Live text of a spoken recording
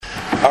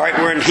All right,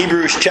 we're in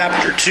Hebrews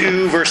chapter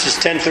 2, verses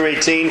 10 through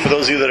 18. For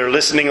those of you that are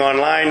listening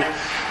online,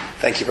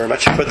 thank you very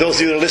much. For those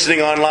of you that are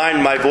listening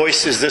online, my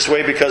voice is this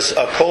way because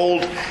of a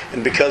cold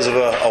and because of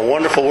a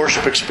wonderful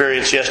worship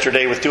experience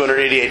yesterday with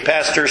 288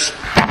 pastors.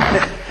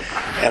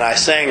 And I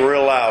sang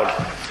real loud,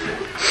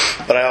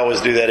 but I always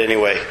do that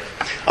anyway.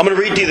 I'm going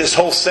to read to you this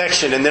whole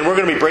section, and then we're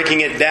going to be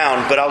breaking it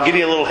down, but I'll give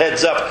you a little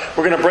heads up.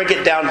 We're going to break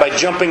it down by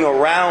jumping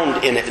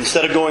around in it.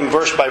 Instead of going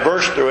verse by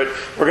verse through it,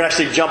 we're going to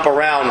actually jump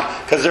around,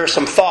 because there are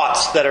some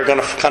thoughts that are going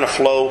to kind of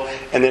flow,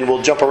 and then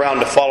we'll jump around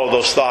to follow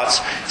those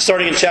thoughts.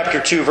 Starting in chapter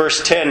 2,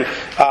 verse 10,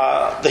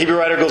 the Hebrew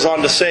writer goes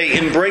on to say,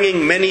 "In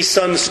bringing many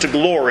sons to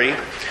glory,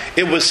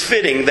 it was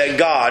fitting that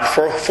God,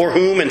 for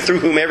whom and through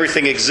whom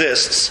everything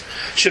exists,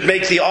 should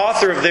make the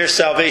author of their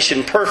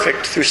salvation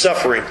perfect through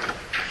suffering.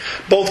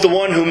 Both the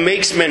one who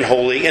makes men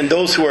holy and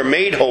those who are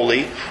made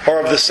holy are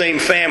of the same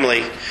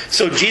family.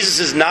 So Jesus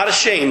is not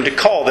ashamed to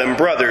call them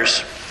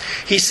brothers.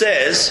 He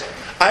says,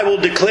 'I will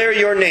declare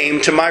your name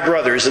to my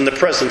brothers in the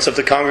presence of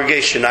the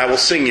congregation. I will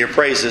sing your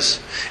praises.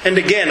 And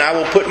again, I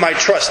will put my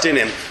trust in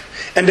him.'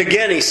 And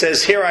again he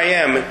says, 'Here I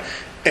am,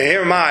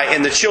 here am I,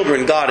 and the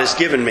children God has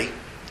given me.'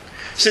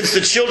 Since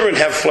the children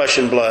have flesh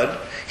and blood,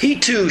 he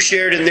too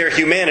shared in their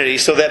humanity,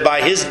 so that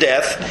by his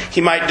death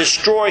he might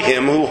destroy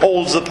him who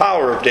holds the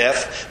power of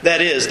death,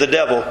 that is, the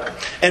devil,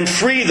 and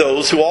free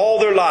those who all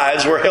their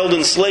lives were held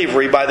in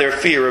slavery by their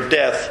fear of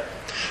death.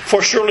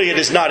 For surely it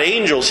is not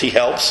angels he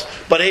helps,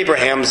 but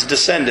Abraham's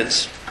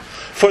descendants.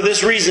 For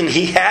this reason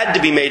he had to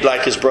be made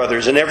like his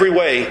brothers in every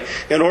way,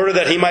 in order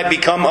that he might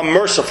become a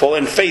merciful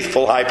and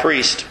faithful high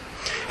priest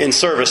in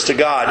service to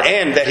God,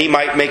 and that he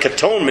might make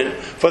atonement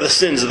for the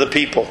sins of the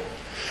people.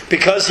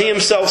 Because he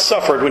himself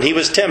suffered when he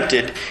was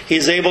tempted, he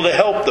is able to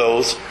help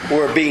those who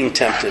are being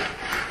tempted."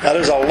 Now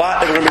there's a lot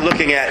that we're going to be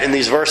looking at in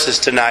these verses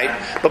tonight.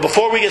 But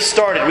before we get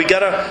started, we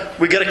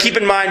gotta keep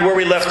in mind where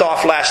we left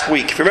off last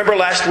week. If you remember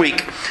last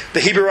week, the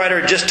Hebrew writer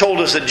had just told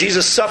us that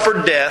Jesus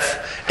suffered death,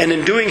 and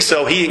in doing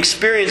so, he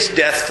experienced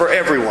death for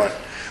everyone.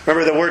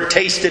 Remember, the word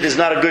tasted is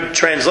not a good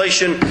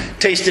translation.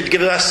 Tasted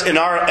gives us, in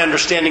our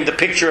understanding, the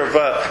picture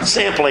of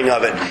sampling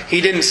of it.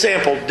 He didn't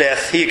sample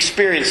death. He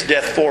experienced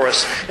death for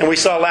us. And we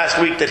saw last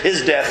week that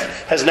his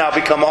death has now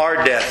become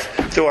our death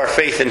through our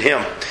faith in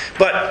him.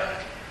 But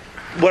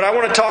what I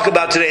want to talk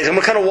about today is I'm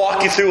going to kind of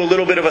walk you through a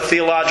little bit of a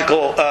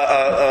theological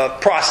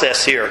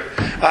process here.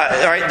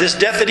 All right, this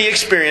death that he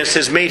experienced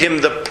has made him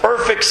the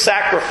perfect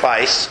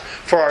sacrifice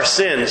for our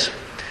sins.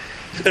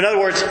 In other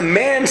words,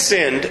 man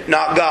sinned,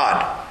 not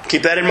God.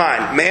 Keep that in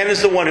mind. Man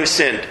is the one who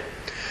sinned.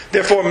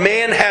 Therefore,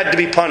 man had to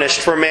be punished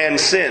for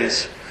man's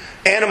sins.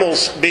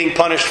 Animals being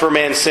punished for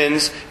man's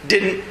sins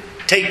didn't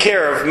take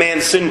care of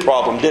man's sin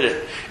problem, did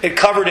it? It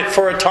covered it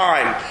for a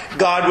time.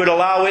 God would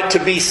allow it to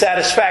be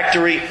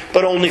satisfactory,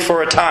 but only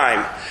for a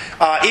time.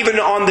 Even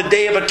on the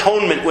Day of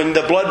Atonement, when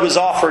the blood was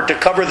offered to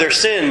cover their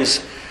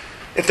sins,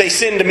 if they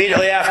sinned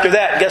immediately after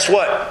that, guess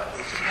what?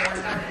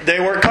 They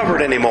weren't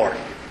covered anymore.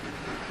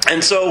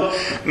 And so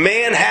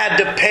man had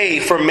to pay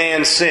for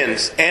man's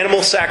sins.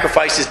 Animal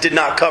sacrifices did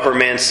not cover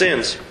man's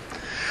sins.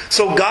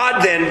 So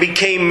God then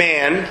became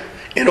man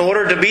in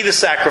order to be the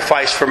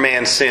sacrifice for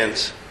man's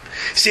sins.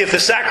 See, if the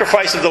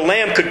sacrifice of the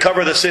lamb could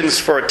cover the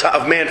sins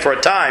of man for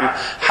a time,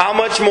 how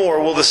much more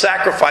will the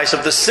sacrifice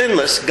of the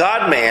sinless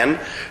God-man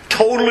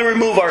totally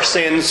remove our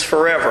sins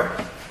forever?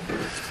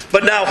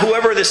 But now,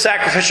 whoever the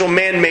sacrificial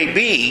man may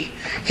be,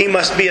 he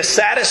must be a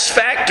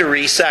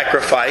satisfactory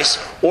sacrifice,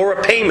 or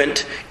a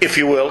payment, if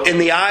you will, in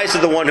the eyes of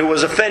the one who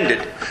was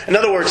offended. In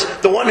other words,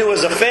 the one who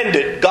was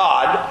offended,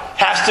 God,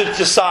 has to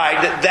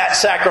decide that that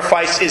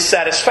sacrifice is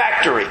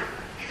satisfactory.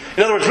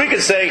 In other words, we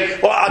could say,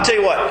 well, I'll tell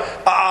you what,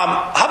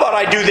 how about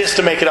I do this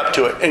to make it up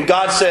to it? And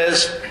God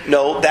says,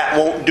 no, that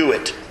won't do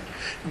it.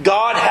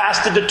 God has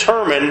to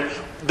determine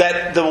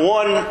that the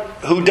one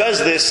who does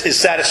this is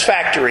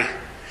satisfactory.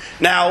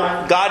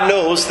 Now, God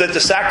knows that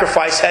the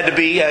sacrifice had to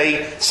be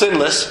a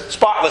sinless,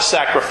 spotless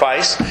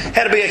sacrifice.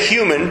 Had to be a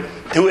human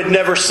who had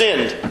never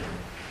sinned.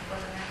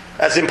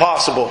 That's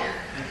impossible.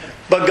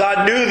 But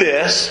God knew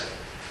this,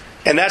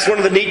 and that's one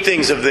of the neat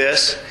things of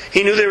this.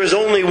 He knew there was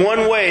only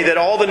one way that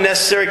all the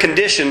necessary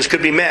conditions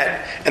could be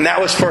met, and that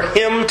was for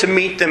Him to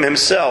meet them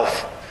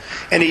Himself.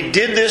 And He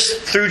did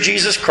this through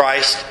Jesus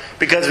Christ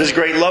because of His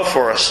great love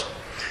for us.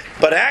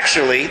 But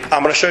actually,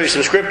 I'm going to show you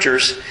some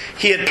scriptures.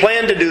 He had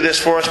planned to do this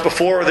for us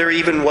before there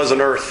even was an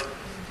earth.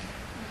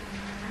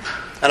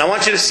 And I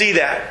want you to see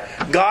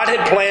that. God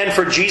had planned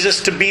for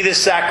Jesus to be this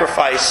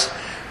sacrifice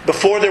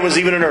before there was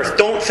even an earth.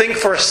 Don't think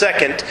for a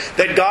second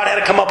that God had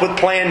to come up with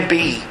plan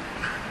B.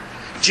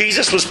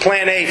 Jesus was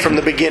plan A from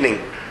the beginning.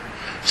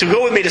 So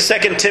go with me to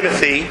 2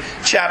 Timothy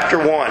chapter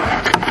 1.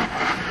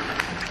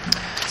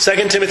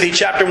 2 Timothy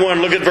chapter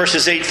 1, look at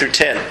verses 8 through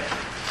 10.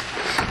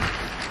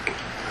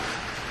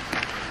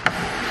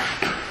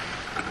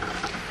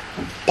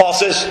 Paul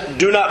says,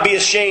 "Do not be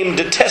ashamed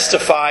to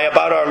testify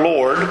about our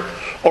Lord,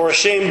 or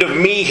ashamed of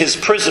me, His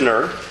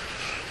prisoner,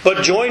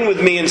 but join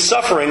with me in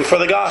suffering for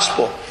the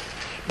gospel,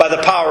 by the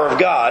power of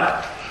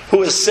God,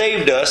 who has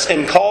saved us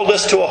and called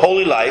us to a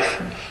holy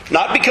life,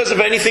 not because of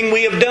anything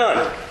we have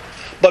done,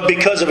 but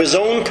because of His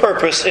own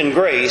purpose and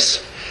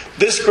grace.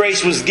 This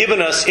grace was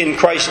given us in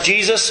Christ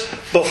Jesus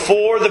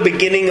before the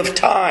beginning of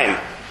time.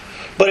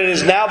 But it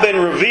has now been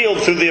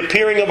revealed through the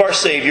appearing of our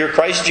Savior,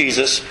 Christ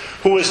Jesus,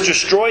 who has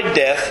destroyed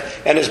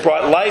death and has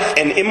brought life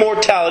and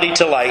immortality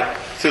to light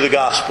through the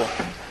gospel.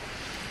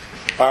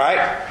 Alright?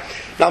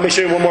 Now let me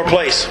show you one more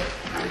place.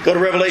 Go to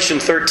Revelation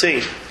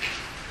 13.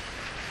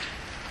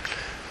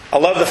 I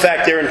love the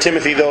fact there in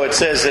Timothy, though, it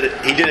says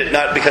that he did it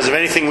not because of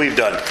anything we've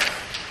done.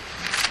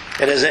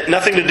 It has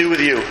nothing to do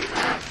with you.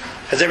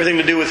 It has everything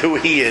to do with who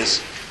He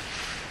is.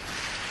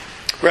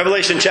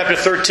 Revelation chapter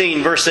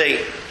 13, verse 8.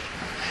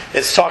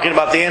 It's talking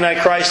about the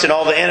Antichrist, and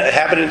all the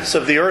inhabitants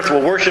of the earth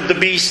will worship the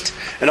beast,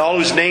 and all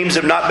whose names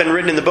have not been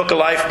written in the book of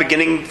life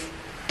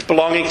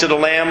belonging to the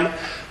Lamb.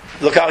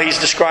 Look how he's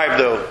described,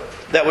 though.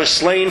 That was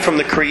slain from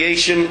the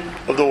creation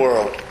of the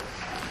world.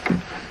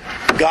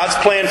 God's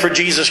plan for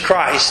Jesus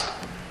Christ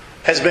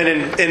has been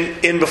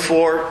in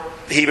before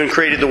He even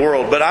created the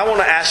world. But I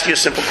want to ask you a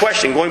simple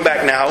question. Going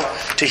back now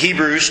to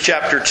Hebrews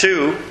chapter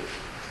 2,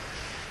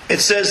 it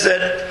says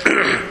that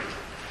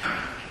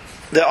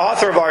the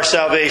author of our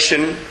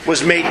salvation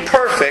was made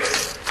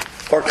perfect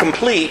or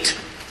complete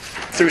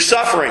through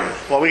suffering.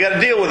 Well, we got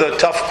to deal with a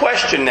tough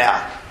question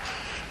now.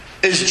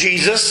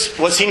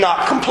 Was He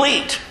not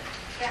complete?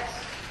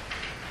 Yes.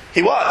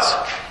 He was.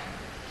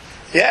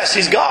 Yes,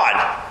 He's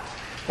God.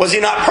 Was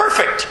He not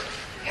perfect?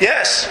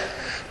 Yes.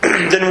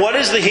 Then what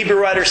is the Hebrew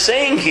writer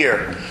saying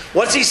here?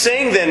 What's he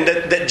saying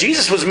then? That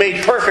Jesus was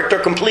made perfect or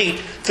complete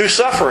through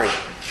suffering.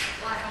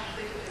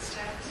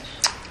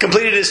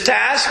 Completed His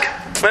task?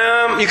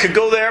 You could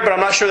go there, but I'm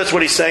not sure that's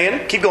what he's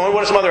saying. Keep going.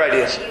 What are some other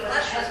ideas?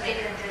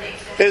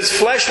 His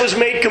flesh was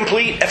made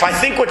complete. If I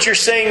think what you're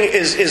saying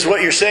is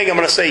what you're saying, I'm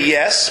going to say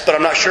yes, but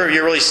I'm not sure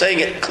you're really saying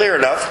it clear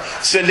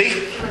enough. Cindy?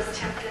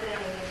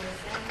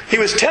 He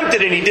was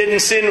tempted and he didn't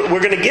sin.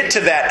 We're going to get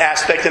to that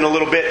aspect in a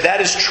little bit. That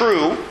is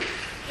true.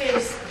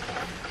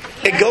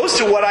 It goes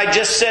to what I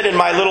just said in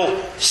my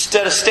little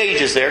set of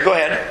stages there. Go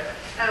ahead.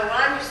 Well,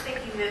 I'm just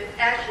thinking that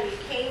actually He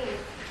came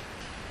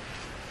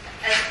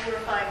as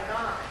glorifying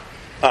God.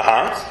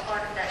 As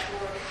part of that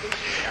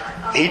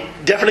glorification God. He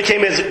definitely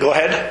came as... Go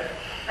ahead.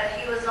 But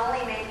He was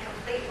only made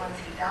complete once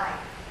He died.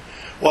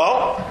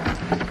 Well,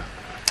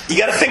 you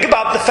got to think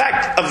about the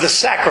fact of the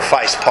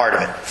sacrifice part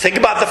of it. Think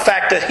about the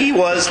fact that He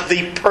was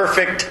the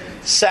perfect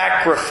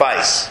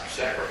sacrifice.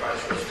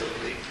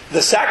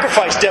 The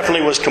sacrifice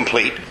definitely was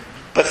complete.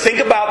 But think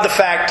about the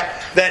fact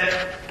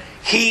that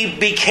He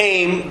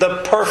became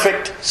the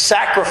perfect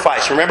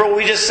sacrifice. Remember what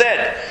we just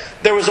said?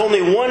 There was only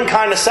one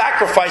kind of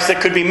sacrifice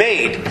that could be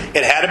made.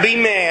 It had to be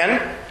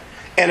man,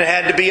 and it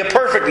had to be a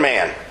perfect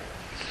man.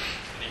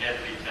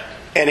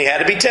 And He had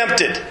to be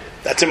tempted.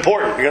 That's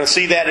important. You're going to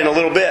see that in a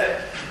little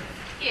bit.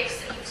 He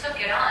took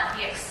it on.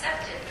 He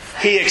accepted.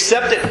 He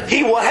accepted. He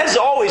has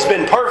always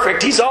been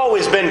perfect. He's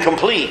always been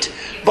complete.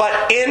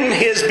 But in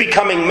His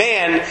becoming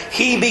man,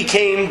 He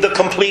became the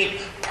complete,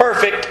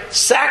 perfect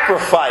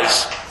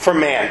sacrifice for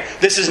man.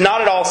 This is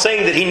not at all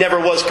saying that He never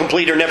was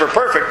complete or never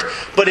perfect.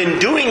 But in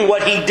doing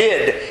what He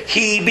did,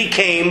 He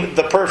became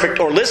the perfect,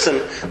 or listen,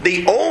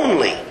 the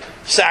only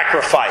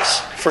sacrifice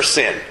for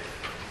sin.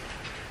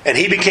 And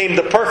He became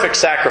the perfect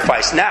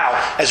sacrifice.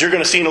 Now, as you're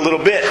going to see in a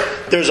little bit,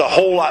 there's a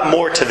whole lot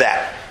more to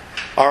that.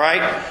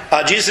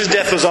 Alright? Jesus'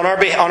 death was on our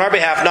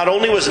behalf. Not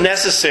only was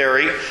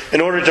necessary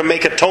in order to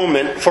make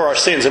atonement for our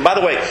sins. And by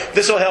the way,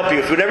 this will help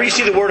you. Whenever you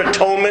see the word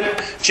atonement,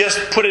 just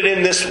put it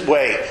in this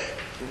way.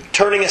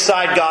 Turning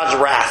aside God's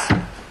wrath.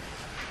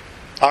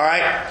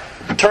 Alright?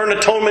 Turn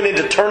atonement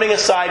into turning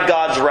aside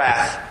God's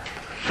wrath.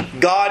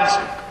 God's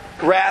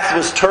wrath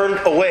was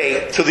turned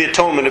away through the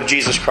atonement of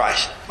Jesus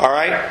Christ.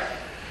 Alright?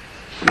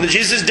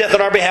 Jesus' death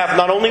on our behalf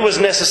not only was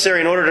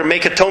necessary in order to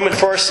make atonement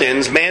for our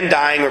sins, man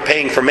dying or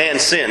paying for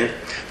man's sin,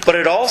 but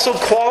it also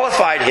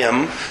qualified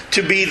Him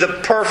to be the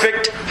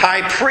perfect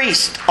high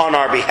priest on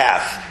our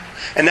behalf.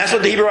 And that's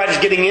what the Hebrew writer is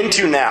getting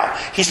into now.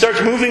 He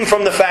starts moving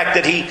from the fact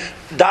that He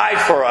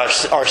died for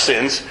us, our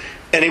sins,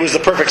 and He was the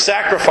perfect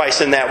sacrifice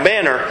in that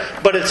manner,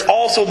 but it's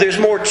also, there's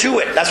more to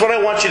it. That's what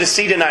I want you to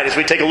see tonight as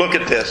we take a look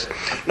at this.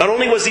 Not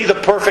only was He the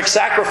perfect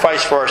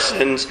sacrifice for our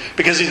sins,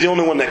 because He's the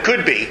only one that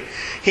could be,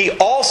 He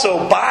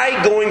also,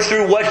 by going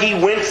through what He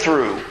went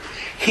through,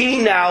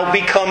 He now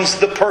becomes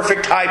the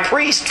perfect high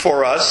priest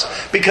for us,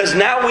 because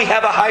now we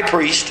have a high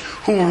priest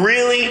who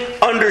really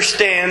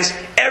understands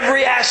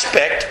every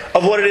aspect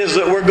of what it is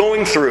that we're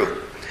going through.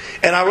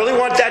 And I really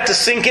want that to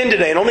sink in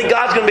today. And only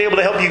God's going to be able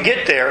to help you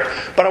get there.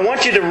 But I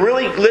want you to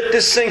really let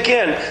this sink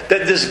in.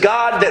 That this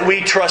God that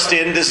we trust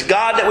in, this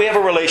God that we have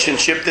a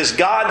relationship, this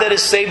God that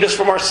has saved us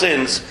from our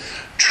sins,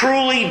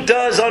 truly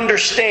does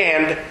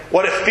understand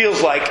what it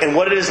feels like and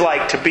what it is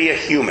like to be a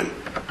human.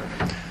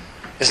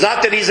 It's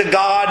not that He's a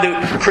God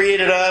who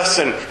created us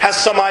and has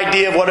some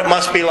idea of what it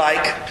must be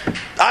like.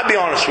 I'll be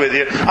honest with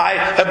you. I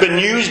have been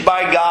used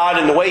by God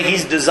in the way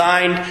He's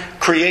designed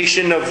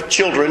creation of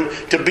children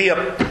to be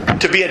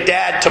a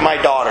dad to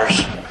my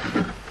daughters.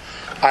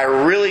 I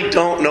really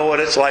don't know what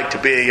it's like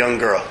to be a young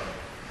girl.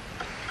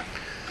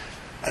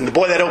 And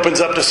boy, that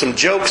opens up to some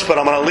jokes, but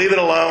I'm going to leave it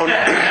alone.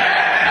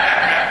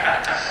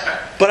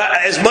 But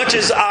as much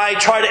as I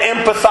try to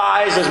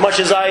empathize, as much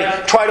as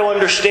I try to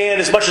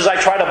understand, as much as I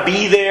try to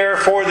be there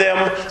for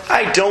them,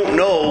 I don't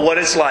know what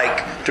it's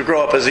like to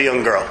grow up as a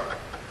young girl.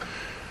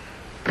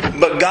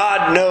 But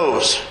God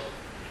knows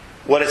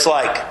what it's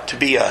like to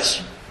be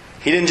us.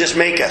 He didn't just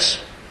make us.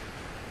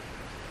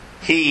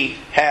 He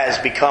has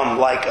become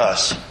like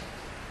us.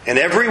 In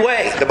every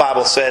way, the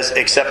Bible says,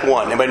 except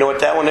one. Anybody know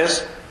what that one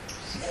is?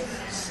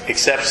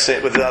 Except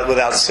sin,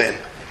 without sin.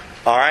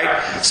 All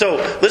right? So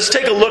let's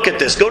take a look at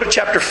this. Go to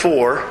chapter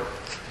 4.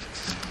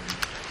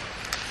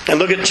 And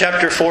look at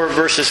chapter 4,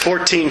 verses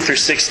 14 through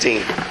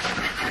 16.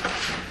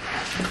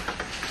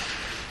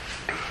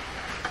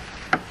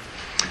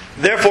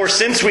 Therefore,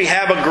 since we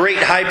have a great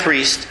high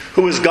priest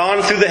who has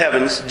gone through the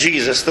heavens,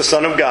 Jesus, the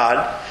Son of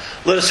God,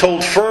 let us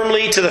hold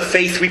firmly to the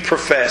faith we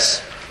profess.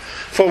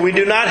 For we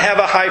do not have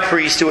a high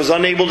priest who is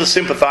unable to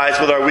sympathize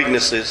with our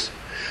weaknesses,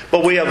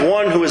 but we have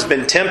one who has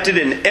been tempted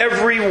in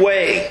every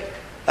way.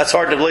 That's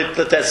hard to let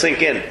that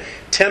sink in.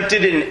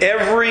 Tempted in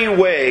every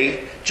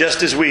way,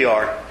 just as we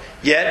are,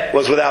 yet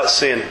was without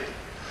sin.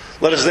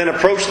 Let us then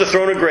approach the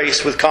throne of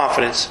grace with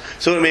confidence,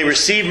 so that we may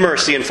receive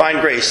mercy and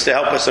find grace to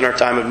help us in our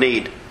time of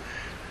need.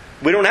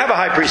 We don't have a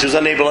high priest who's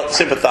unable to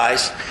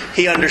sympathize.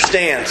 He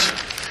understands.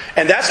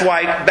 And that's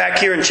why back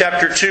here in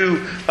chapter 2,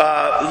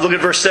 look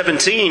at verse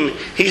 17,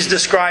 he's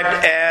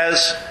described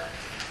as,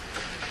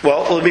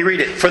 well, let me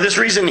read it. For this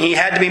reason he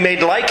had to be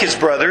made like his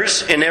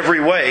brothers in every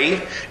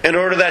way, in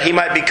order that he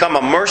might become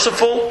a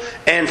merciful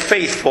and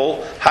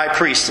faithful high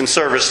priest in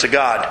service to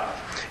God,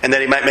 and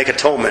that he might make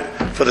atonement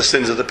for the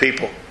sins of the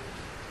people.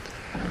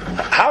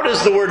 How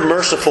does the word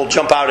merciful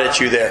jump out at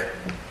you there?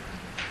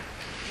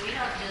 We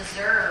don't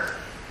deserve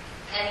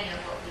any of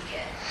what we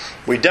get.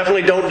 We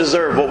definitely don't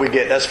deserve what we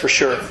get, that's for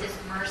sure. It's His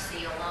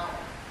mercy alone.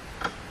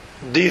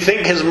 Do you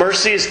think His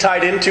mercy is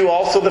tied into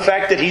also the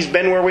fact that He's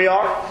been where we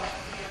are?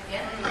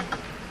 Yeah.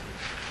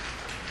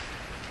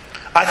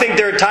 I think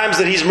there are times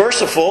that He's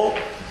merciful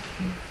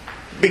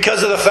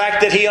because of the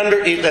fact that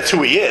that's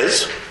who He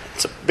is.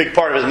 It's a big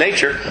part of His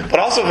nature. But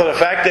also for the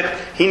fact that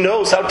He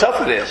knows how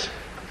tough it is.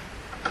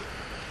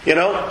 You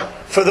know,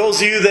 for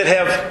those of you that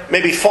have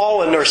maybe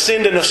fallen or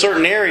sinned in a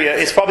certain area,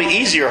 it's probably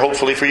easier,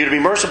 hopefully, for you to be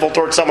merciful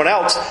towards someone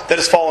else that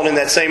has fallen in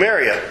that same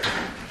area.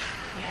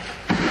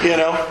 You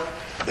know,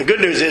 the good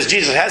news is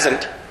Jesus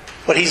hasn't,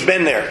 but He's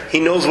been there. He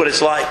knows what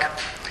it's like.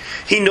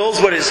 He knows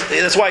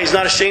that's why He's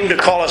not ashamed to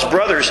call us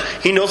brothers.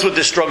 He knows what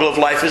this struggle of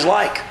life is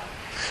like.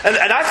 And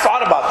I've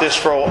thought about this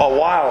for a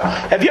while.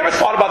 Have you ever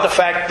thought about the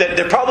fact that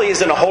there probably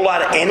isn't a whole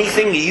lot of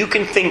anything that you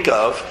can think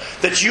of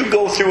that you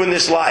go through in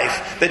this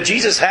life that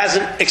Jesus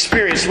hasn't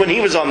experienced when He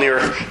was on the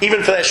earth,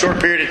 even for that short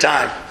period of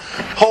time?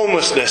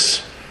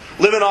 Homelessness,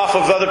 living off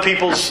of other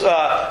people's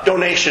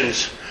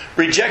donations,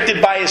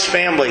 rejected by His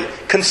family,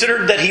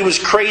 considered that he was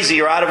crazy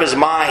or out of his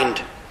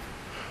mind,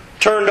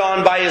 turned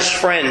on by his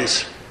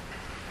friends.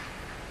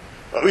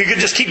 We could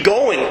just keep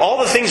going. All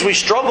the things we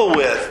struggle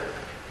with.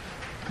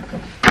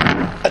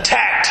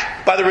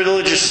 Attacked by the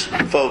religious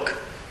folk.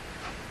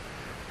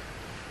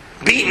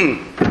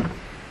 Beaten.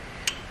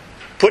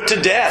 Put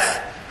to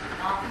death.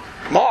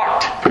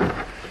 Mocked.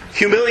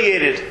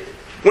 Humiliated.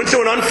 Went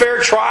through an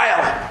unfair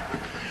trial.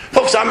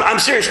 Folks, I'm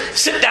serious.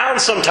 Sit down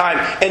sometime,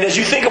 and as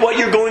you think of what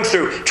you're going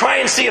through, try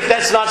and see if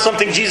that's not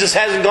something Jesus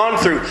hasn't gone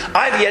through.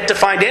 I've yet to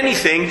find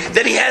anything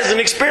that He hasn't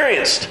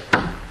experienced.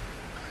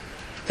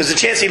 There's a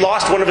chance He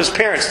lost one of His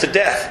parents to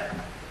death.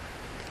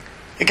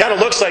 It kind of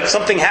looks like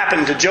something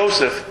happened to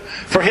Joseph.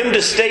 For him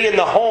to stay in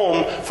the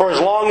home for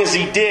as long as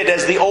he did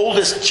as the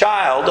oldest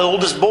child, the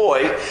oldest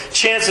boy,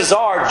 chances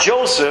are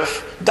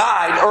Joseph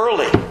died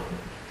early.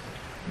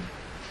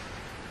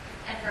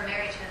 And for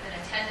Mary to have been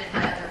attended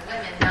by other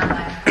women, not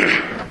by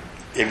her.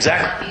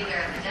 Exactly. Not be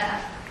there in the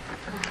death.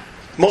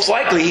 Most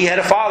likely he had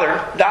a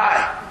father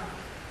die.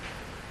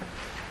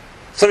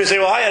 Somebody say,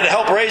 well, I had to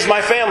help raise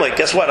my family.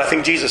 Guess what? I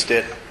think Jesus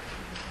did.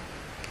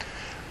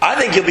 I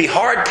think you'll be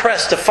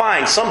hard-pressed to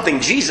find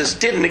something Jesus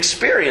didn't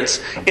experience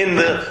in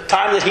the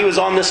time that He was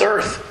on this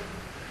earth.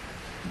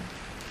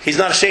 He's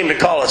not ashamed to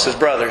call us His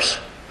brothers.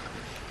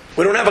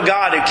 We don't have a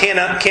God who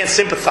can't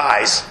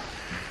sympathize.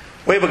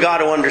 We have a God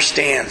who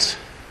understands.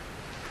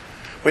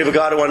 We have a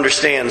God who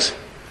understands.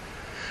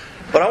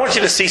 But I want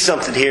you to see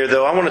something here,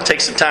 though. I want to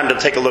take some time to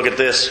take a look at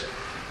this.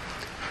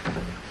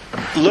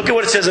 Look at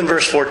what it says in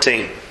verse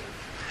 14.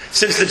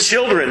 Since the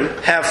children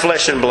have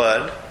flesh and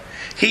blood,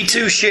 He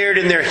too shared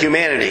in their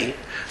humanity,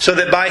 so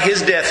that by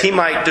His death He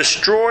might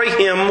destroy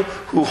him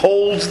who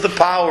holds the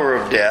power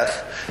of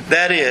death,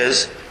 that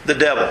is, the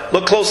devil.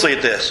 Look closely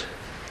at this.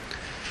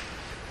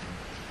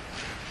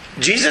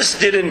 Jesus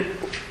didn't...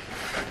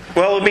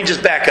 Well, let me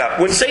just back up.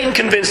 When Satan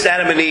convinced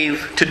Adam and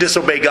Eve to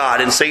disobey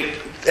God, and Satan,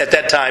 at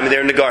that time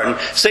there in the garden,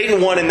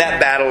 Satan won in that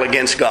battle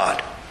against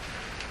God.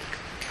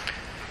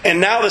 And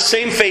now the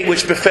same fate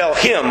which befell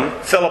him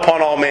fell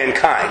upon all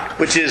mankind,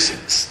 which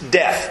is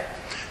death.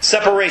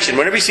 Separation.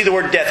 Whenever you see the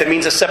word death, it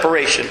means a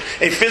separation.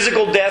 A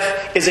physical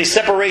death is a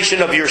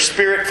separation of your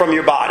spirit from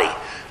your body.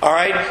 All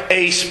right?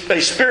 A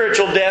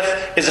spiritual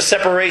death is a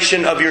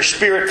separation of your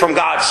spirit from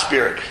God's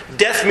spirit.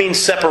 Death means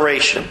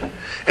separation.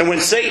 And when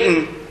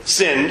Satan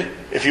sinned,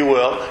 if you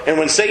will, and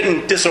when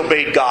Satan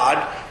disobeyed God,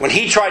 when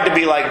he tried to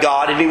be like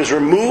God and he was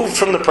removed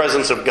from the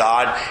presence of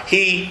God,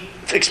 he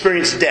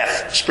experienced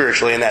death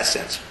spiritually in that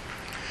sense.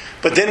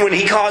 But then when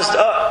he caused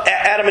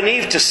Adam and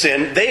Eve to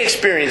sin, they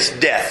experienced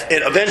death.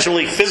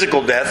 Eventually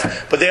physical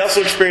death, but they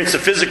also experienced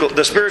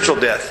the spiritual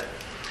death.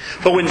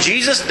 But when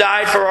Jesus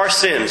died for our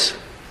sins,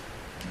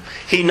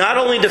 he not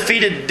only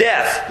defeated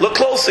death, look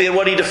closely at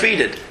what he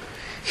defeated.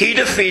 He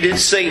defeated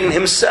Satan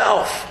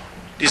himself.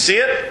 Do you see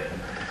it?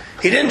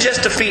 He didn't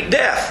just defeat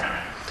death.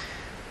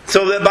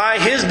 So that by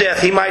his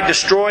death he might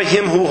destroy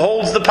him who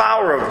holds the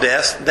power of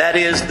death, that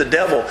is, the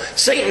devil.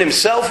 Satan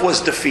himself was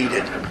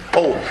defeated.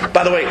 Oh,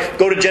 by the way,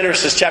 go to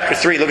Genesis chapter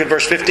 3, look at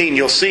verse 15.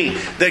 You'll see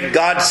that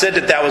God said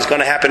that was going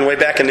to happen way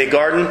back in the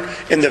garden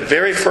in the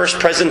very first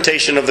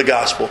presentation of the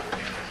gospel.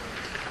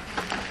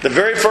 The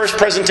very first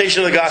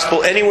presentation of the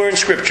gospel anywhere in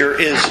Scripture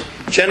is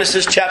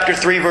Genesis chapter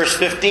 3, verse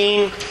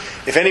 15.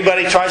 If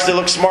anybody tries to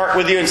look smart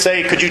with you and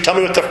say, could you tell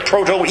me what the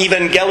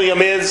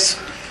proto-evangelium is?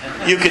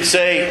 You could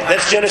say,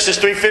 that's Genesis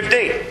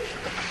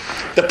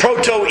 3:15. The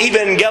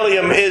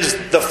proto-evangelium is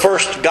the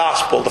first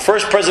gospel, the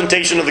first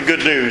presentation of the good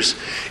news.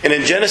 And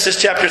in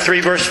Genesis chapter 3,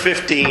 verse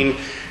 15,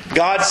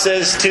 God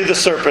says to the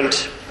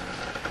serpent,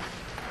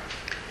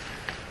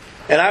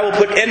 and I will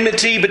put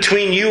enmity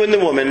between you and the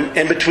woman,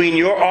 and between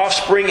your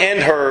offspring and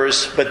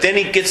hers. But then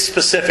he gets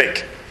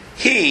specific.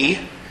 He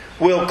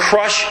will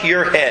crush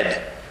your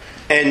head,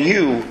 and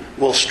you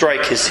will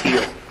strike his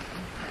heel.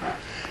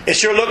 It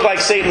sure looked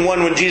like Satan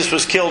won when Jesus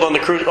was killed on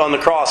the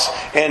cross,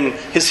 and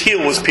his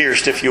heel was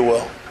pierced, if you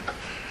will.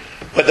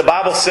 But the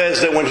Bible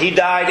says that when he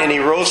died and he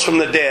rose from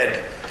the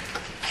dead,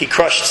 he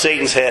crushed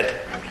Satan's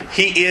head.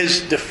 He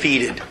is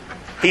defeated.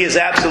 He is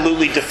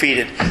absolutely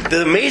defeated.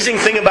 The amazing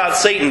thing about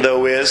Satan,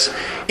 though, is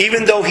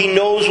even though he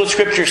knows what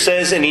Scripture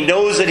says and he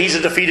knows that he's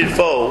a defeated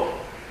foe,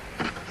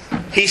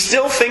 he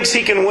still thinks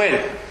he can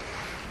win.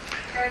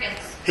 Arrogance.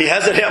 He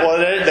hasn't. Well,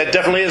 that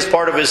definitely is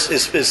part of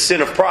his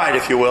sin of pride,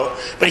 if you will.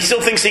 But he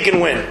still thinks he can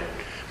win.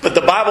 But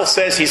the Bible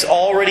says he's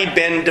already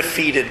been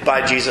defeated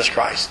by Jesus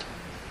Christ.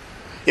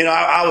 You know,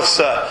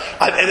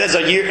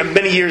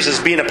 many years as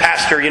being a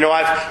pastor, you know,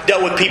 I've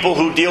dealt with people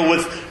who deal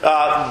with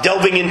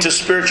delving into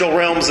spiritual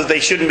realms that they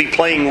shouldn't be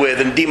playing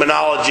with, and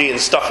demonology and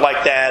stuff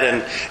like that.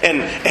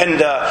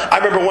 And I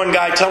remember one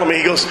guy telling me,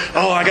 he goes,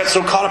 "Oh, I got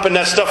so caught up in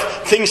that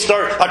stuff,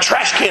 a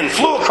trash can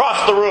flew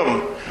across the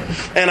room."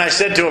 And I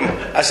said to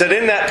him,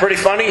 "Isn't that pretty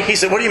funny?" He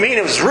said, "What do you mean?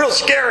 It was real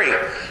scary."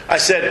 I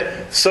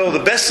said, "So the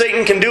best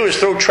Satan can do is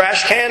throw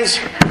trash cans?"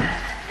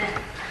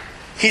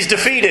 He's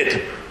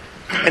defeated.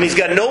 And he's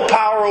got no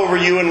power over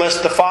you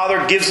unless the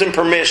Father gives him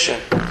permission.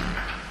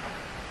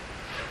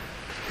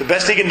 The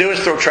best he can do is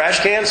throw trash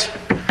cans?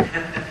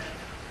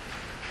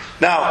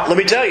 Now, let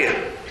me tell you,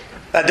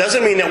 that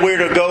doesn't mean that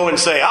we're to go and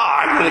say,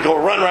 I'm going to go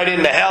run right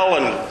into hell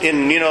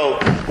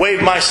and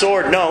wave my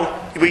sword. No,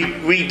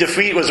 we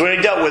defeat, was what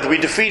he dealt with. We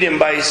defeat him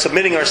by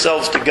submitting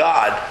ourselves to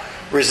God,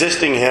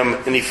 resisting him,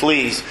 and he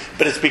flees.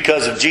 But it's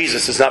because of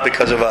Jesus. It's not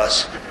because of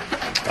us.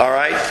 All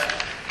right?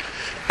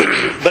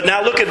 But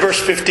now look at verse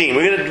 15.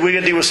 We're going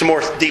to deal with some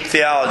more deep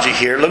theology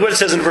here. Look what it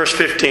says in verse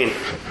 15.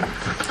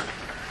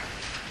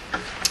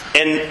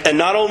 And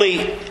not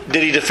only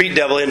did he defeat the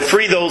devil and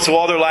free those who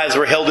all their lives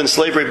were held in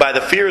slavery by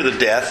the fear of the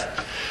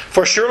death,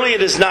 for surely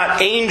it is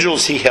not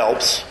angels he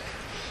helps,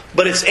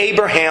 but it's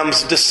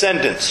Abraham's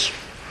descendants.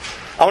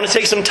 I want to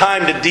take some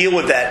time to deal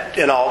with that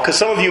and all, because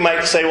some of you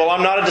might say, well,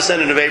 I'm not a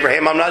descendant of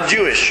Abraham, I'm not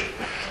Jewish.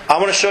 I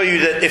want to show you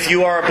that if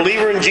you are a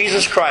believer in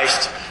Jesus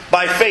Christ,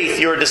 by faith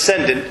you're a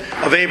descendant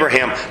of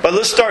Abraham. But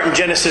let's start in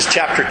Genesis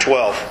chapter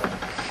 12.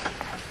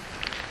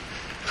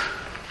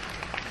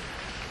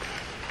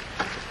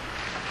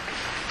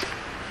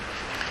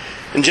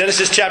 In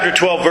Genesis chapter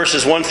 12,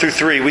 verses 1 through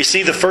 3, we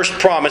see the first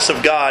promise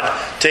of God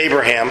to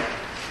Abraham.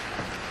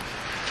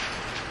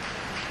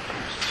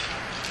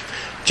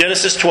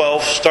 Genesis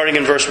 12, starting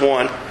in verse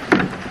 1.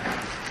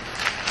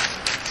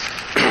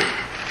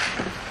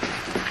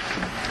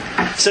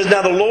 It says,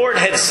 "Now the Lord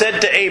had said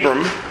to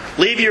Abram,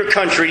 leave your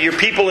country, your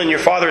people, and your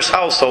father's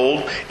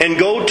household, and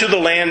go to the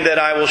land that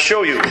I will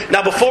show you."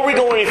 Now, before we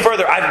go any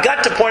further, I've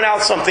got to point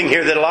out something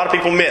here that a lot of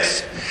people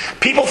miss.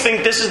 People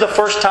think this is the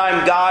first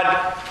time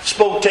God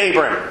spoke to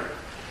Abram.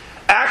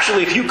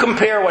 Actually, if you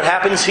compare what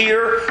happens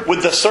here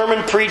with the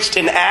sermon preached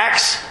in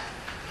Acts,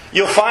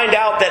 you'll find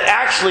out that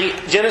actually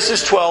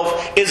Genesis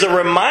 12 is a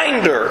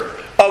reminder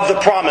of the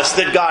promise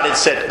that God had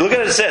said. Look at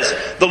what it says.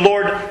 The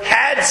Lord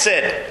had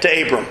said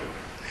to Abram.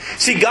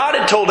 See, God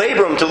had told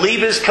Abram to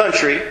leave his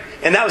country,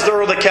 and that was the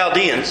Ur of the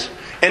Chaldeans,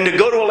 and to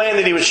go to a land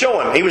that he would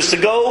show him. He was to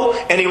go,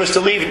 and he was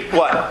to leave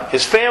what?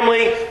 His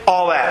family,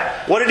 all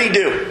that. What did he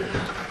do?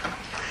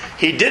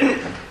 He didn't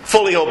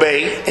fully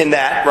obey in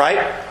that, right?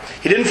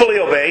 He didn't fully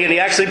obey, and he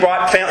actually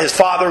brought his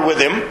father with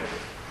him.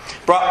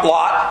 Brought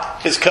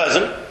Lot, his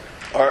cousin,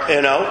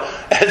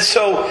 And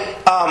so,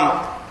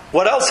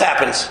 what else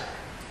happens?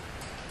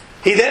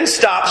 He then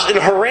stops in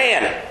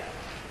Haran.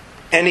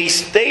 And he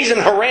stays in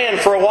Haran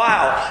for a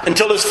while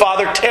until his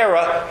father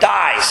Terah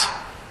dies.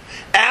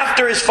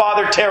 After his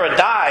father Terah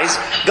dies,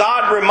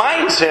 God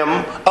reminds him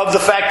of the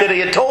fact that he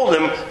had told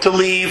him to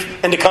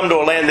leave and to come to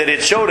a land that he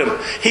had showed him.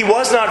 He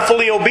was not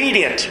fully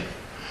obedient.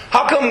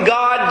 How come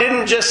God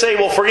didn't just say,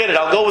 well, forget it,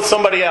 I'll go with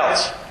somebody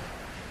else?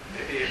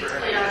 Maybe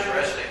Abraham was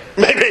resting.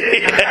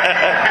 Maybe.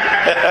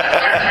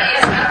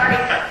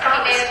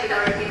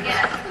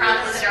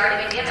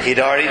 He'd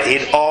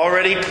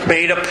already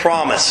made a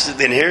promise.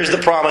 And here's the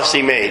promise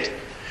he made.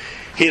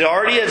 He'd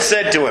already had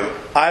said to him,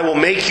 I will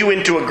make you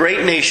into a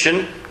great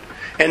nation,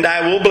 and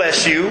I will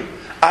bless you.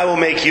 I will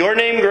make your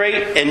name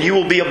great, and you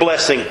will be a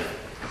blessing.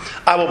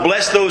 I will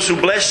bless those who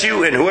bless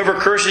you, and whoever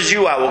curses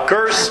you I will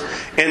curse,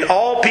 and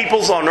all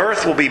peoples on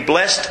earth will be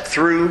blessed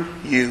through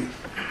you.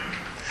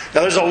 Now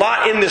there's a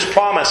lot in this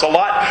promise, a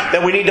lot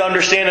that we need to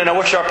understand, and I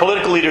wish our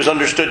political leaders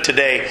understood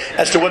today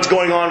as to what's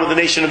going on with the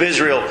nation of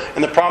Israel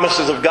and the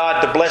promises of God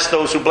to bless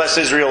those who bless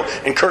Israel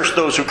and curse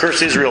those who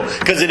curse Israel.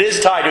 Because it is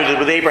tied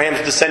with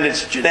Abraham's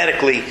descendants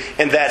genetically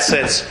in that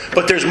sense.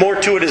 But there's more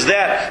to it as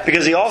that,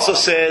 because he also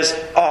says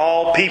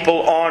all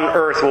people on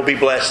earth will be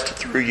blessed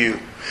through you.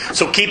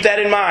 So keep that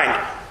in mind.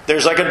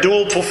 There's like a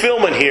dual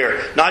fulfillment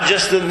here. Not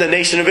just in the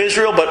nation of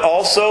Israel, but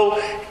also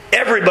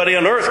everybody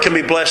on earth can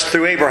be blessed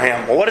through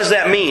Abraham. Well, what does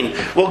that mean?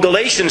 Well,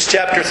 Galatians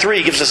chapter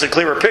 3 gives us a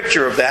clearer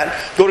picture of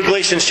that. Go to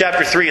Galatians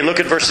chapter 3 and look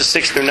at verses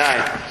 6 through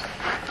 9.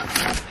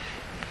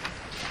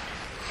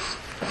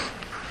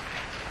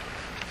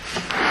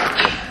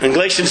 In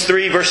Galatians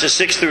 3 verses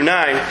 6 through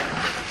 9,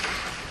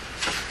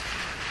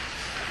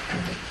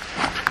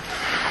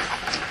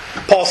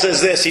 Paul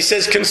says this. He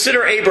says,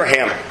 consider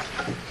Abraham.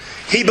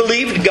 He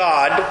believed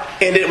God,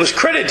 and it was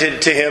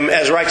credited to him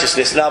as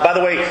righteousness. Now, by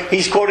the way,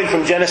 he's quoting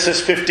from Genesis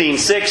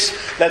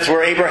 15:6. That's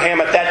where Abraham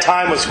at that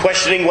time was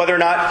questioning whether or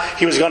not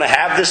he was going to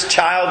have this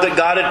child that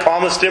God had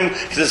promised him.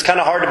 Because it's kind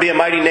of hard to be a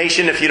mighty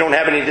nation if you don't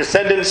have any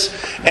descendants.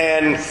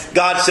 And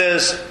God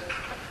says,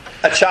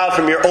 a child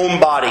from your own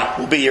body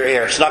will be your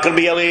heir. It's not going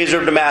to be Eliezer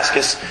of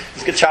Damascus.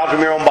 It's a child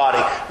from your own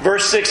body.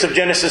 Verse 6 of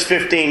Genesis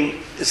 15,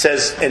 it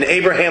says, and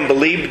Abraham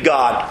believed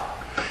God,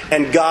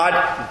 and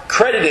God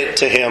credited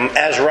to him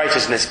as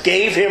righteousness,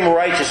 gave him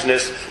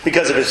righteousness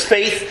because of his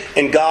faith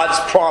in God's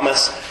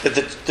promise that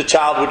the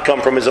child would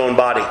come from his own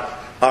body.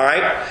 All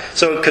right?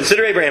 So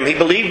consider Abraham. He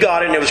believed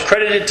God, and it was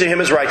credited to him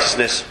as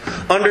righteousness.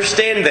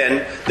 Understand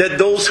then that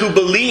those who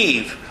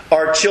believe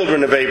are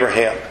children of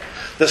Abraham.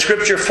 The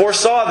Scripture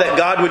foresaw that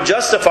God would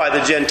justify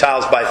the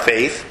Gentiles by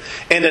faith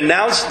and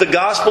announced the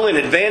gospel in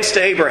advance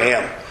to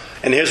Abraham.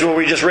 And here's what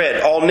we just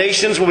read. All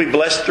nations will be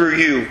blessed through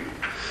you.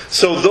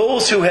 So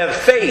those who have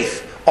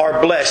faith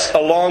are blessed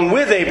along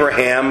with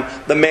Abraham,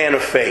 the man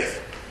of faith.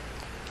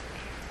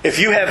 If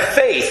you have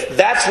faith,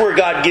 that's where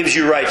God gives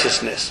you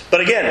righteousness.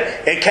 But again,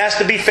 it has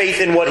to be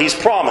faith in what He's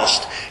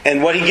promised.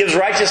 And what He gives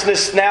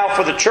righteousness now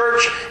for the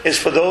church is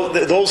for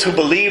those who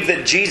believe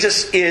that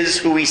Jesus is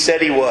who He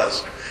said He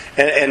was.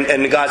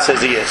 And God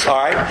says He is. All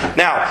right?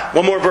 Now,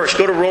 one more verse.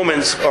 Go to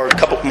Romans, or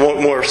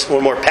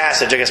one more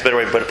passage, I guess a better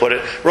way to put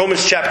it.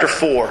 Romans chapter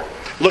 4.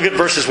 Look at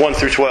verses 1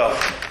 through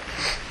 12.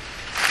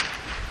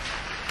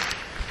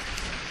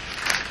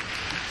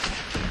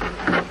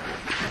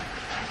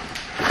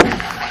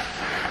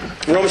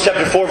 Romans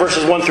chapter 4,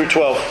 verses 1 through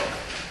 12.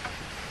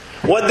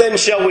 What then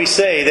shall we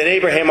say that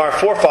Abraham our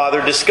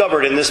forefather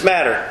discovered in this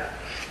matter?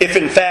 If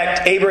in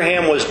fact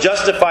Abraham was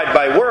justified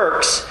by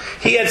works,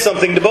 he had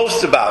something to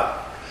boast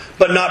about,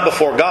 but not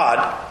before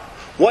God.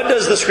 What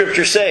does the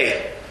Scripture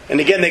say?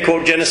 And again they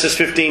quote Genesis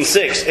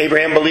 15:6.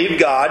 Abraham believed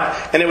God,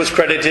 and it was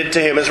credited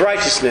to him as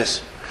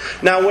righteousness.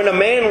 Now when a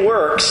man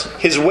works,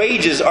 his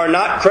wages are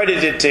not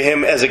credited to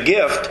him as a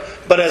gift,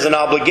 but as an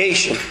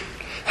obligation.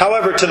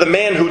 However, to the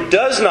man who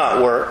does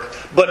not work,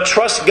 but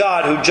trusts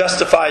God who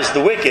justifies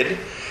the wicked,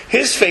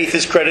 his faith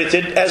is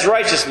credited as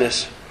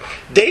righteousness.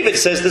 David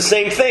says the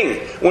same thing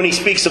when he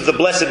speaks of the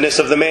blessedness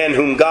of the man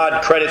whom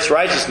God credits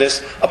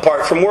righteousness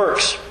apart from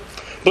works.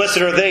 Blessed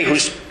are they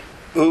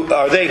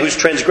whose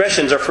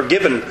transgressions are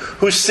forgiven,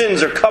 whose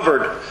sins are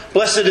covered.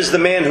 Blessed is the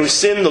man whose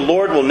sin the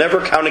Lord will never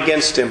count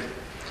against him.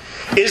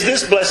 Is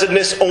this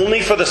blessedness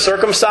only for the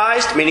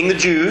circumcised, meaning the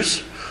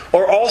Jews,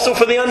 or also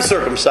for the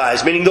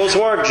uncircumcised, meaning those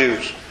who aren't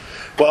Jews?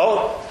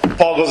 Well,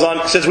 Paul goes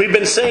on, says, we've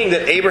been saying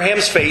that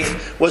Abraham's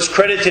faith was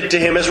credited to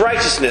him as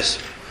righteousness.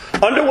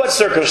 Under what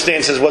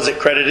circumstances was it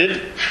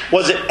credited?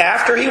 Was it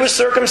after he was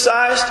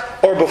circumcised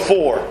or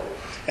before?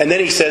 And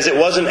then he says it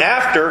wasn't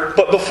after,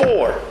 but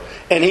before.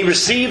 And he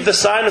received the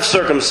sign of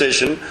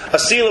circumcision, a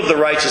seal of the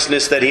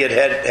righteousness that he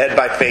had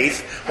by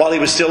faith, while he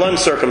was still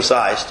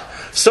uncircumcised.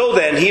 So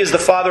then, he is the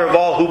father of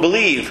all who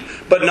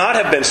believe, but not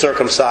have been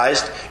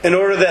circumcised, in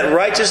order that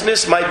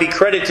righteousness might be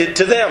credited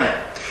to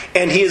them.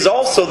 And he is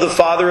also the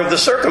father of the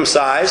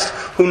circumcised,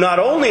 who not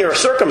only are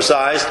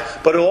circumcised,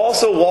 but who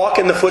also walk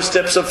in the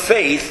footsteps of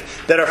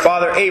faith that our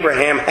father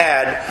Abraham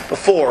had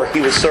before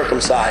he was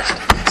circumcised.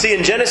 See,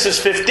 in Genesis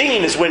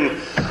 15 is when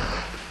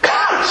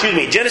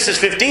Genesis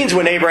 15 is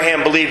when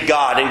Abraham believed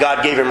God and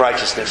God gave him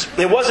righteousness.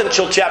 It wasn't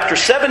until chapter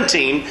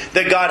 17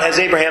 that God has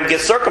Abraham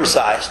get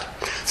circumcised.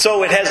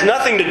 So it has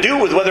nothing to do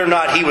with whether or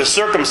not he was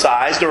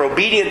circumcised or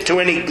obedient to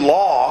any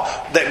law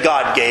that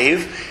God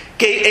gave.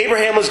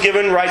 Abraham was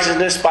given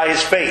righteousness by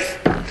his faith.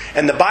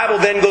 And the Bible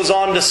then goes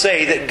on to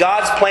say that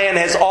God's plan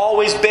has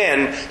always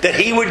been that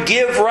He would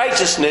give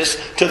righteousness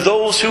to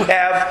those who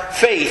have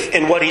faith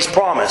in what He's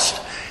promised.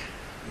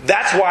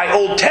 That's why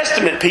Old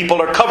Testament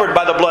people are covered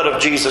by the blood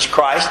of Jesus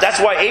Christ. That's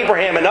why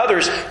Abraham and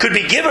others could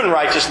be given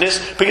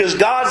righteousness, because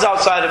God's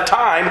outside of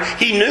time.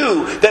 He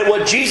knew that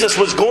what Jesus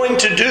was going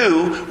to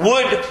do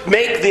would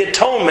make the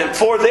atonement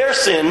for their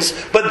sins,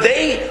 but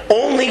they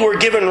only were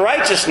given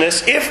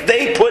righteousness if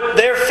they put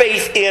their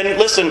faith in,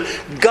 listen,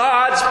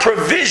 God's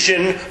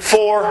provision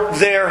for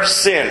their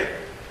sin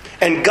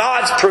and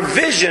God's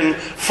provision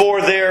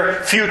for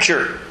their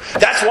future.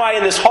 That's why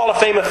in this Hall of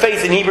Fame of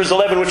Faith in Hebrews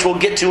 11, which we'll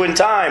get to in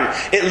time,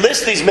 it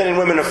lists these men and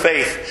women of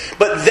faith.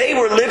 But they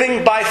were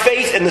living by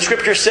faith, and the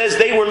Scripture says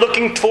they were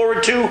looking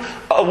forward to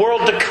a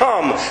world to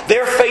come.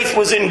 Their faith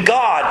was in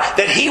God,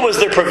 that He was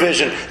their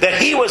provision,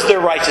 that He was their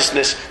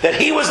righteousness, that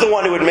He was the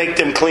one who would make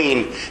them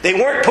clean. They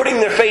weren't putting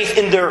their faith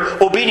in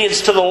their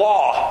obedience to the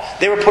law.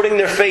 They were putting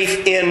their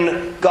faith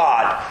in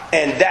God.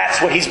 And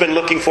that's what He's been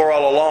looking for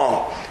all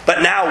along.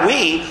 But now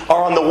we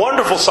are on the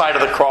wonderful side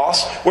of the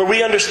cross, where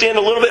we understand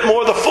a little bit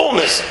more of the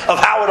fullness of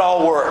how it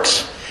all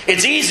works.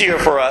 It's easier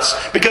for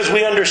us because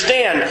we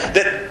understand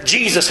that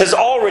Jesus has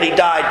already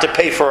died to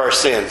pay for our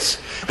sins.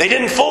 They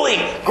didn't fully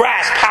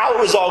grasp how it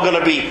was all going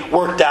to be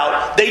worked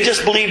out. They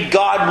just believed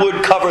God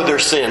would cover their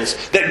sins,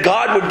 that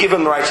God would give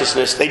them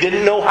righteousness. They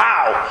didn't know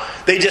how.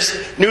 They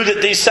just knew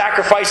that these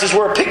sacrifices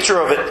were a picture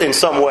of it in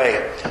some way.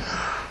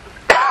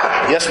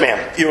 Yes,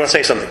 ma'am. You want to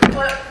say something?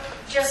 Well,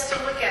 just to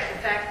look at the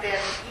fact that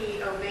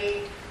he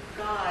obeyed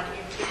God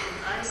in taking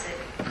Isaac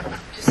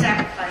to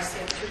sacrifice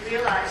him, to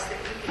realize that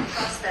we can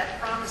trust that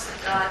promise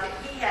of God that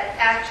He had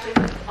actually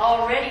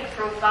already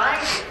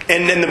provided.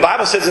 And then the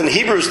Bible says in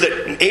Hebrews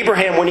that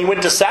Abraham, when he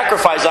went to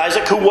sacrifice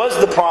Isaac, who was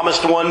the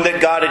promised one that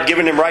God had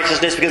given him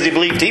righteousness because he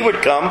believed he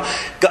would come,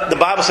 the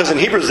Bible says in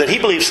Hebrews that he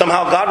believed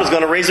somehow God was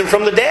going to raise him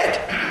from the dead.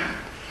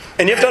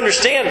 And you have to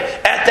understand,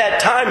 at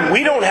that time,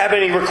 we don't have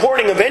any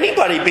recording of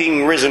anybody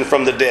being risen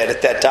from the dead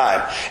at that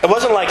time. It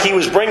wasn't like he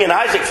was bringing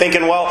Isaac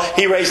thinking, well,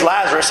 he raised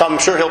Lazarus, I'm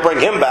sure he'll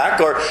bring him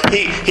back. Or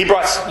he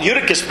brought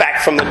Eutychus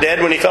back from the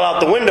dead when he fell out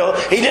the window.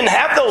 He didn't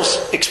have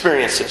those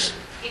experiences.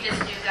 He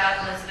just knew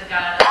God was the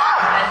God of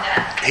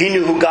death. He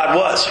knew who God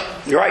was.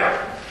 You're right.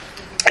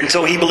 And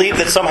so he believed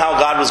that somehow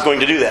God was going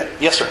to do that.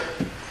 Yes, sir?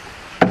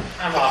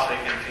 I'm awfully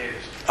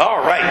confused. All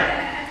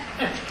right.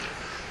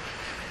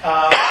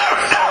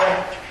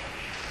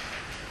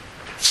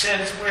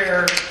 Since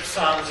we're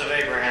sons of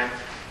Abraham,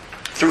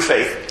 Through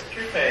faith.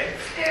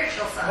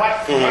 Spiritual sons.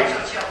 What?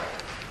 Spiritual children.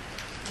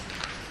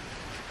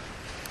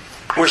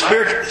 We're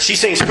spiritual. She's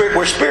saying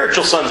we're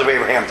spiritual sons of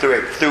Abraham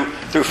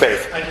through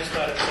faith. I just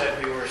thought it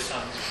said we were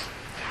sons.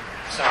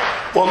 Sorry.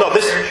 Well, no,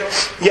 Spiritual?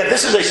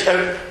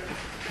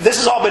 this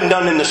has all been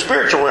done in the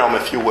spiritual realm,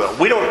 if you will.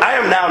 I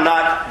am now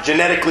not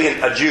genetically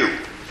a Jew,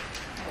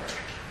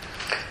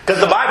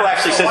 because the Bible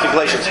actually says in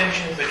Galatians.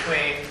 What's the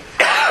distinction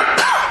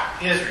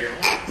between Israel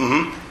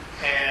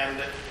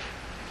and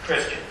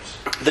Christians?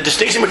 The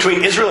distinction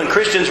between Israel and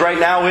Christians right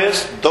now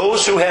is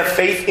those who have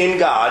faith in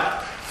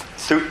God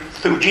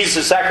through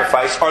Jesus'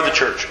 sacrifice are the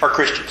church, are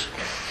Christians.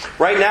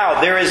 Right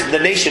now, there is the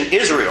nation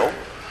Israel,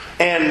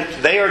 and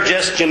they are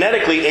just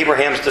genetically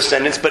Abraham's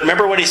descendants. But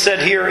remember what he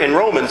said here in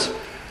Romans.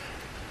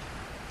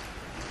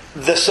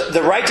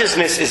 The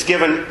righteousness is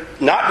given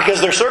not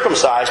because they're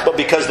circumcised, but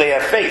because they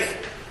have faith.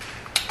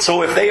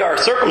 So if they are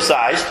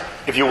circumcised,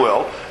 if you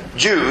will,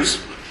 Jews,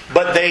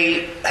 but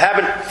they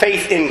haven't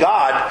faith in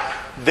God,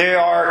 they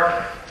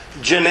are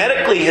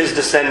genetically His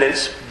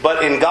descendants,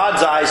 but in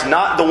God's eyes,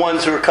 not the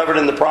ones who are covered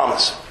in the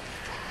promise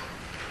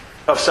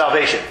of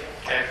salvation.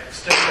 Okay,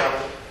 still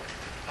trouble.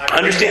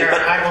 Understand,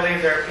 but I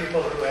believe there are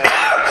people who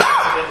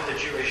have in the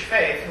Jewish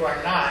faith who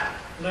are not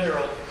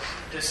literal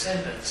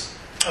descendants.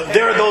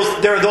 There are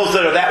those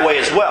that are that way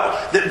as well.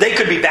 They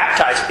could be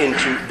baptized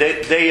into.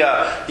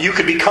 You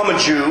could become a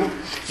Jew.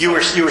 You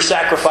were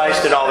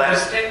sacrificed and all that. The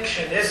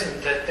distinction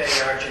isn't that they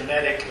are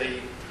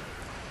genetically.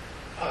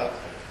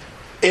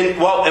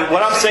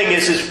 What I'm saying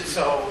is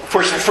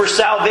for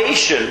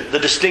salvation, the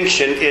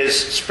distinction is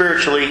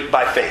spiritually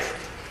by faith.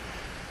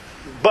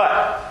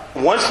 But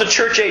once the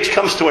church age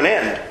comes to an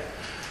end,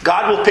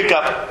 God will pick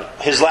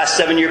up His last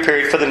 7-year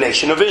period for the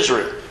nation of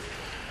Israel.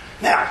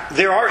 Now,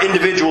 there are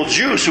individual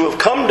Jews who have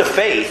come to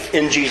faith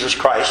in Jesus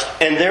Christ,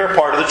 and they're a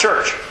part of the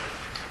church.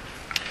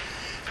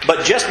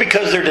 But just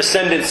because they're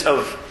descendants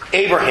of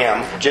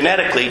Abraham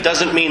genetically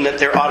doesn't mean that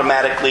they're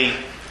automatically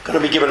going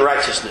to be given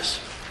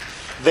righteousness.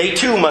 They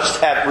too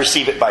must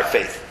receive it by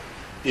faith.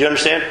 You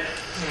understand?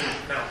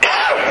 No.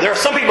 There are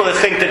some people that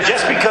think that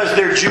just because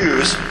they're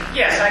Jews...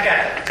 Yes, I got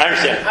it. I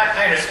understand.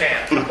 I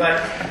understand.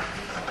 But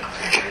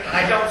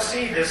I don't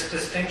see this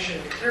distinction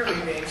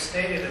clearly being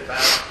stated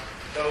about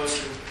those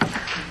who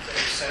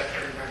accept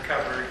and are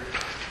covered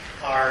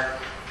are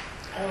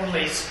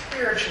only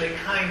spiritually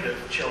kind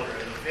of children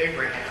of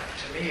Abraham.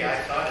 To me, I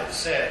thought it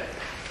said,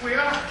 we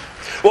are.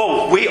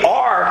 Well, we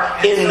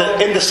are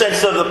in the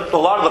sense of a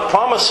lot of the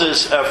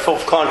promises have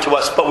come to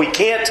us, but we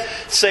can't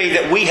say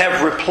that we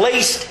have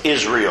replaced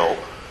Israel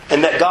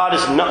and that God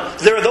is not.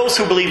 There are those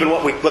who believe in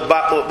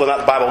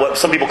what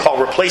some people call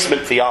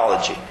replacement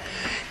theology.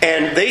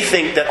 And they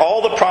think that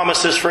all the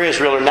promises for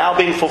Israel are now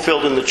being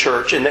fulfilled in the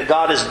church and that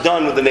God is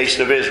done with the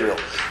nation of Israel.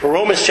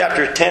 Romans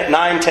chapter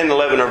 9, 10,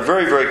 11 are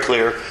very, very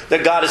clear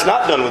that God is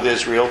not done with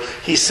Israel.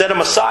 He set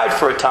them aside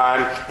for a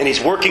time, and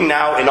He's working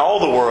now in all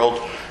the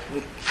world,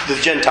 the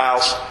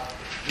Gentiles,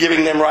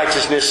 giving them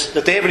righteousness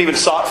that they haven't even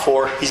sought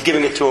for. He's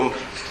giving it to them.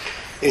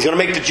 He's going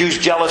to make the Jews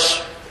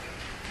jealous.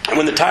 And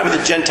when the time of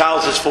the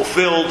Gentiles is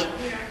fulfilled,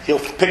 He'll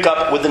pick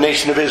up with the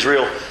nation of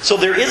Israel. So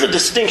there is a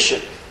distinction.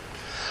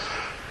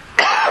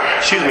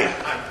 Excuse me.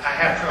 I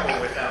have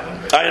trouble with that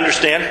one. I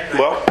understand.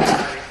 Well,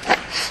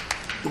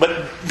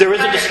 but there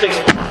is a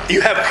distinction. You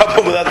have a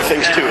problem with other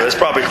things too. That's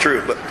probably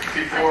true. But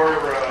before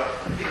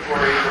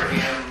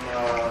Abraham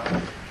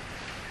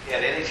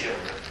had any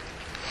children,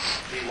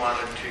 he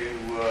wanted to,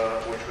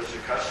 which was a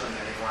custom,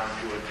 that he wanted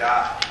to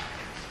adopt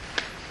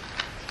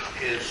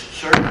his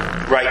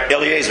servant. Right,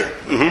 Eliezer.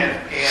 Mm-hmm.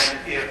 And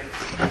if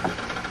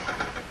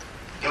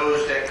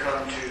those that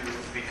come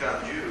to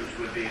become Jews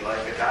would be like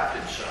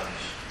adopted sons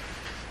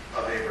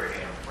of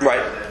Abraham.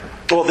 Right.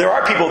 Well, there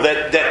are people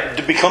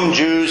that become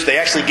Jews. They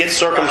actually get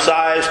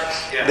circumcised.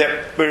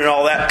 Yeah. And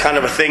all that kind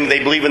of a thing.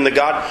 They believe in the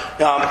God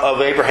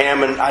of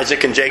Abraham and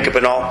Isaac and Jacob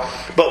and all.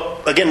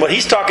 But again, what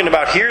he's talking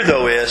about here,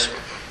 though, is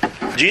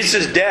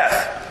Jesus'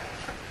 death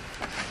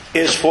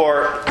is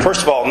for,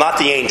 first of all, not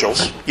the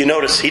angels. You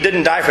notice, He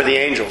didn't die for the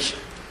angels.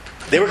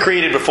 They were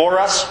created before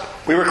us.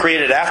 We were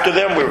created after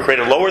them. We were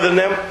created lower than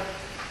them.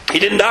 He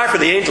didn't die for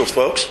the angels,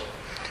 folks.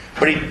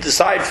 But He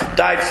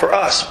died for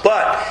us.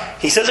 But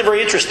He says it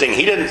very interesting.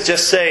 He didn't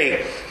just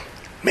say,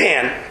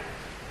 man.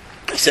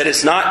 He said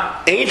it's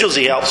not angels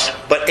He helps,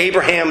 but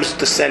Abraham's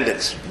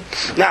descendants.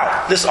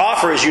 Now, this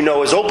offer, as you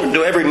know, is open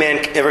to every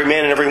man and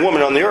every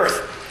woman on the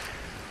earth.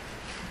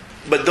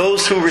 But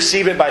those who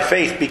receive it by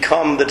faith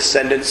become the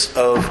descendants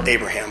of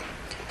Abraham.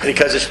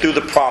 Because it's through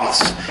the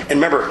promise. And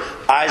remember,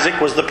 Isaac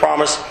was the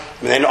promise.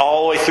 And then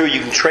all the way through,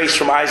 you can trace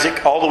from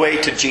Isaac all the way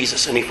to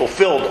Jesus. And He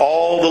fulfilled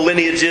all the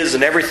lineages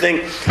and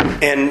everything.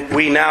 And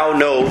we now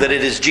know that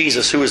it is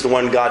Jesus who is the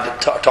one God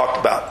talked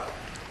about.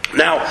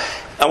 Now,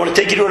 I want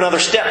to take you to another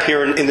step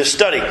here in this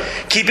study.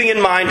 Keeping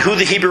in mind who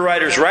the Hebrew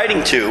writer is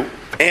writing to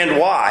and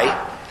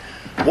why,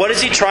 what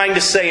is he trying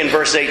to say in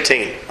verse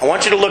 18? I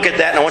want you to look at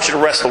that and I want you to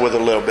wrestle with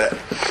it a little bit.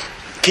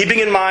 Keeping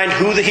in mind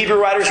who the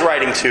Hebrew writer is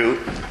writing to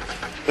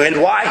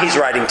and why he's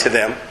writing to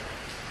them,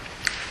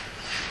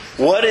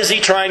 what is he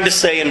trying to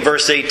say in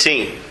verse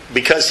 18?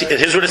 Because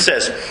here's what it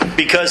says.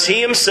 Because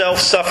He Himself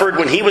suffered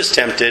when He was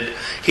tempted,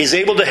 He's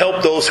able to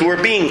help those who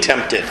are being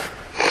tempted. The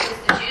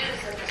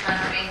Jews at the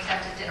time were being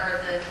tempted,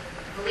 or the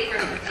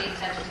believers were being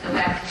tempted to go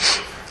back to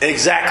Judaism.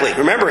 Exactly.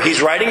 Remember,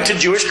 he's writing to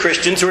Jewish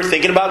Christians who are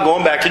thinking about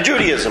going back to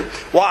Judaism.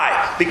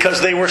 Why?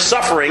 Because they were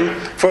suffering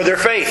for their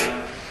faith.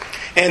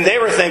 And they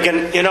were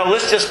thinking,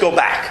 let's just go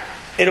back.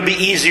 It'll be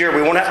easier.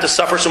 We won't have to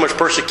suffer so much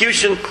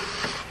persecution.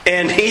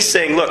 And he's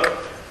saying, look,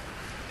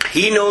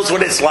 He knows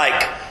what it's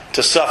like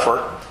to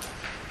suffer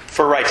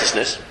for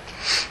righteousness.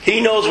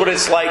 He knows what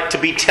it's like to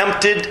be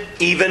tempted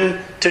even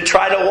to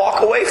try to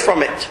walk away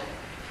from it.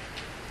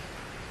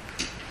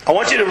 I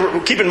want you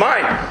to keep in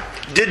mind,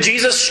 did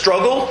Jesus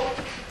struggle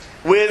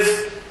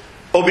with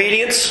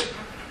obedience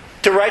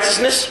to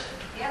righteousness?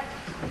 Yeah.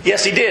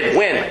 Yes, He did.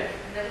 When?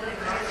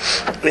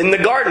 In the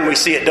garden we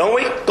see it, don't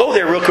we? Go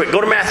there real quick.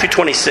 Go to Matthew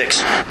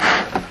 26.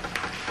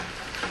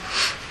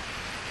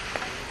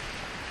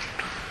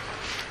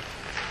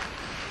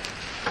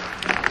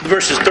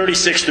 Verses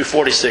 36 through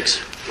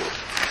 46.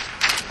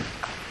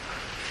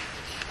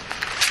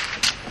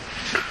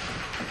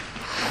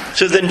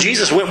 So then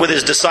Jesus went with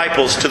His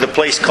disciples to the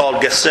place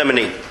called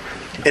Gethsemane.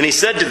 And He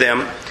said to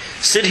them,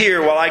 sit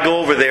here while I go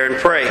over there and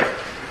pray.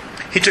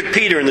 He took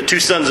Peter and the two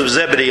sons of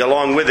Zebedee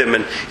along with Him,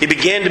 and He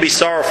began to be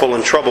sorrowful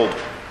and troubled.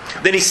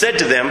 Then He said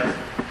to them,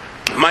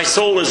 my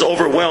soul is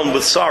overwhelmed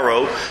with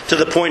sorrow to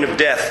the point of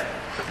death.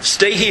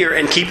 Stay here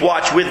and keep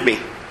watch with me.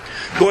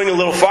 Going a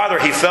little farther,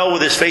 He fell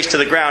with His face to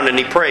the ground and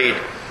He prayed,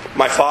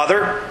 my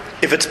Father,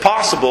 if it's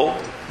possible,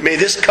 may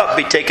this cup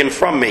be taken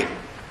from me.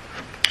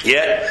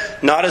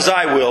 Yet, not as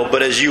I will,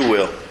 but as you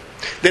will.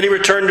 Then He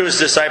returned to His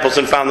disciples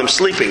and found them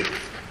sleeping.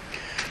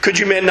 Could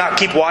you men not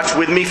keep watch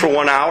with me for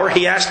 1 hour?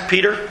 He asked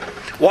Peter.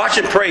 Watch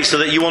and pray so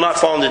that you will not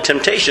fall into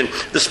temptation.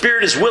 The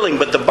spirit is willing,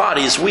 but the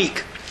body is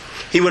weak.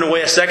 He went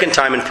away a second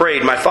time and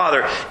prayed, my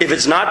Father, if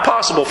it's not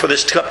possible for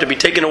this cup to be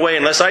taken away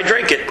unless I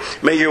drink it,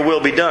 may your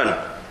will be done.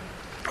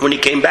 When He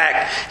came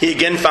back, He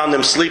again found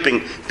them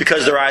sleeping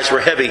because their eyes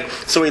were heavy.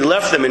 So He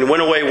left them and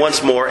went away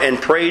once more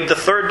and prayed the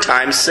third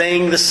time,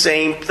 saying the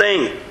same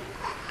thing.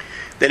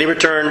 Then he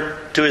returned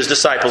to his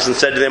disciples and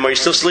said to them, "Are you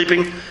still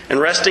sleeping and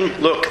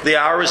resting? Look, the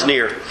hour is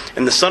near,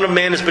 and the Son of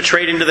Man is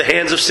betrayed into the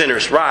hands of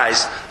sinners.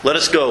 Rise, let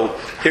us go.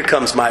 Here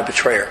comes my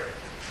betrayer."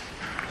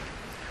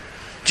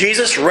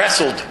 Jesus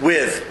wrestled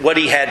with what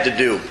he had to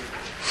do.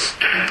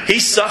 He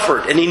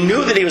suffered, and he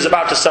knew that he was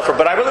about to suffer.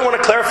 But I really want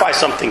to clarify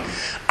something.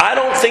 I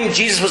don't think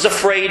Jesus was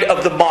afraid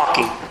of the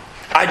mocking.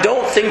 I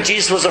don't think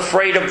Jesus was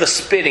afraid of the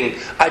spitting.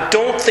 I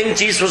don't think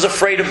Jesus was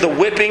afraid of the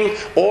whipping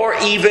or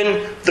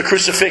even the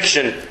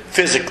crucifixion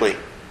physically.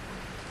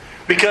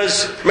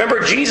 Because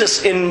remember,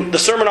 Jesus in the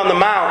Sermon on the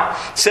Mount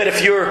said,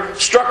 if you're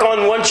struck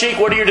on one cheek,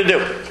 what are you to do?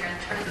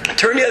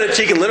 Turn the other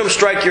cheek and let him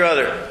strike your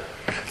other.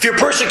 If you're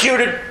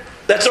persecuted,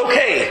 that's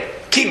okay.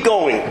 Keep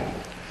going.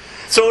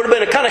 So it would have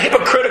been kind of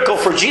hypocritical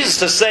for Jesus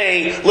to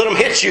say, let him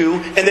hit you,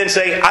 and then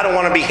say, I don't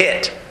want to be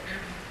hit.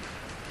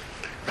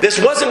 This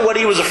wasn't what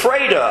he was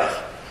afraid of.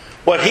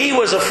 What he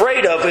was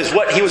afraid of is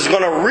what he was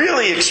going to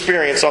really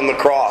experience on the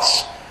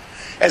cross.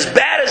 As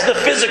bad as the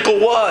physical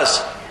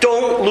was,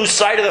 don't lose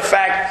sight of the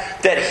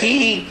fact that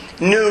he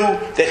knew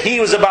that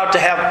he was about to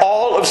have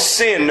all of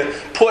sin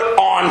put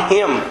on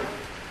him.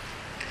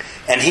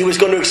 And he was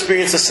going to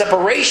experience a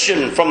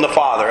separation from the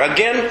Father.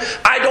 Again,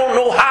 I don't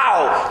know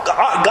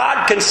how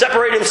God can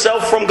separate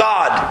himself from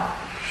God.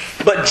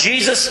 But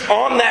Jesus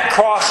on that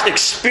cross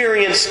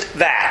experienced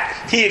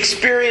that. He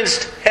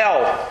experienced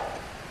hell.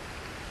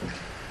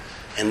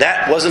 And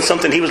that wasn't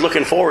something he was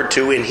looking forward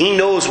to. And he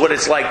knows what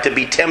it's like to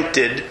be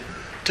tempted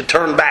to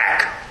turn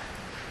back.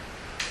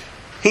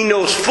 He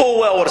knows full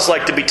well what it's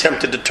like to be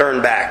tempted to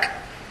turn back.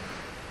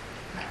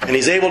 And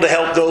he's able to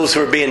help those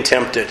who are being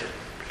tempted.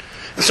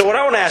 And so what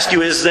I want to ask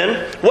you is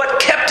then,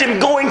 what kept him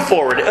going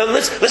forward?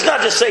 Let's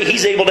not just say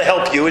he's able to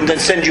help you and then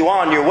send you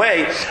on your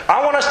way.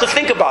 I want us to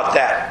think about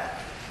that.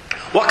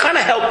 What kind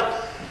of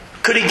help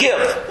could he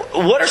give?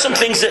 What are some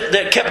things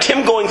that kept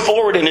him going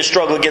forward in his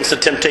struggle against the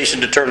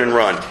temptation to turn and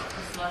run?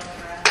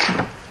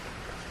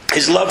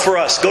 His love for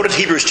us. Go to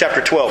Hebrews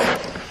chapter 12.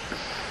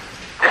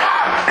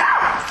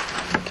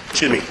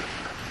 Excuse me.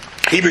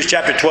 Hebrews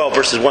chapter 12,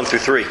 verses 1 through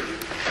 3.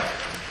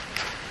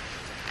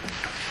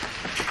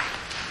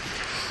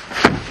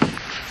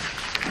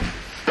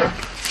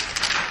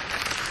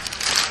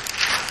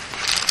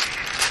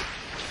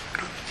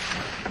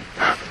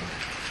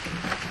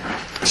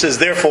 It says,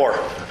 therefore,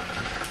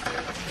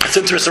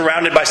 since we're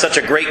surrounded by such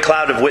a great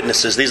cloud of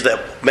witnesses, these are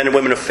the men and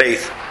women of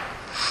faith,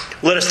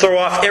 let us throw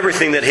off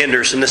everything that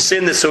hinders and the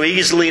sin that so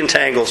easily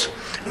entangles,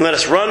 and let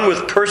us run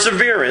with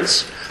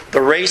perseverance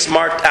the race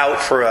marked out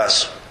for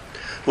us.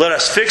 Let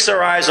us fix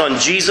our eyes on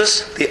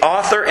Jesus, the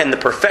author and the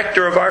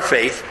perfecter of our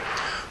faith,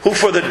 who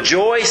for the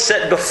joy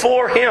set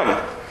before him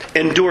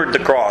endured the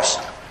cross,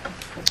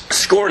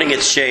 scorning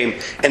its shame,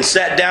 and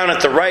sat down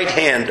at the right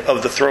hand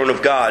of the throne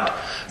of God.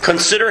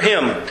 Consider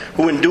him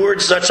who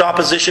endured such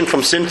opposition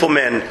from sinful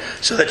men,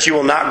 so that you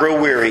will not grow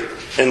weary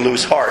and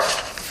lose heart.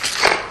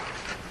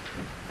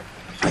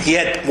 He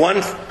had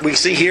one, we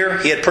see here,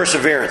 he had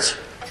perseverance.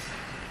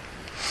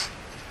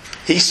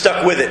 He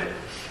stuck with it.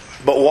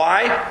 But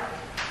why?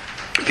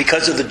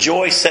 Because of the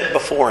joy set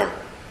before him.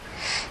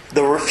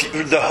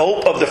 The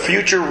hope of the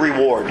future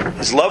reward.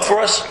 His love for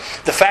us.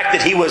 The fact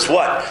that he was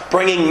what?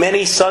 Bringing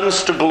many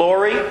sons to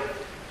glory.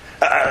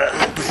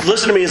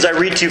 Listen to me as I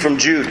read to you from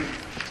Jude.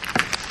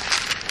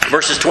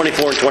 Verses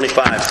 24 and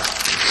 25.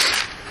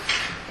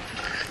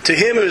 To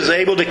him who is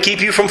able to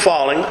keep you from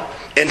falling,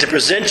 and to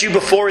present you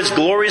before his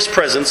glorious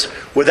presence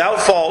without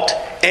fault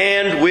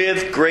and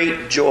with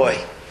great joy.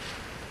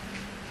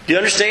 Do you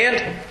understand?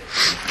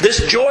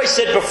 This joy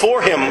set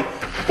before him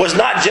was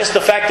not just the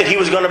fact that he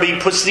was going to be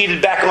put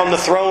seated back on the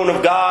throne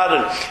of God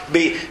and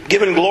be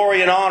given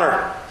glory and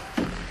honor.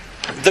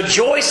 The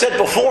joy set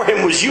before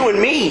him was you and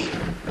me.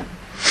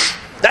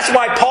 That's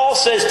why Paul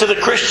says to the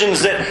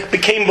Christians that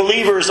became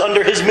believers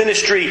under his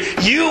ministry,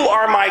 you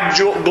are my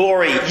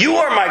glory, you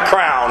are my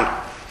crown,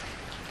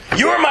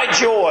 you are my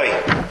joy.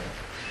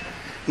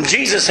 And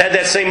Jesus had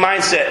that same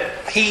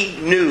mindset. He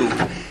knew,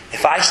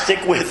 if I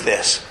stick with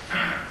this,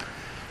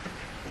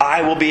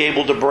 I will be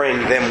able to bring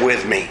them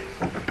with me.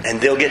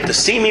 And they'll get to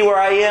see me where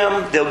I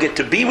am. They'll get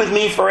to be with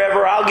me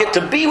forever. I'll get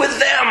to be with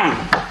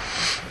them.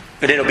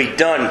 And it'll be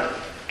done.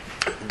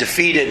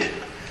 Defeated.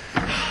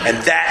 And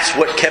that's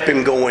what kept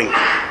him going.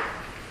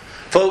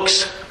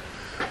 Folks,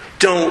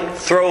 don't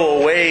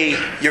throw away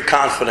your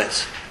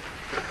confidence.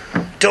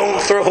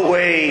 Don't throw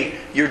away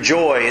your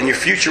joy and your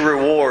future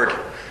reward.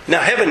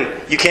 Now, heaven,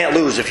 you can't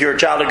lose. If you're a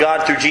child of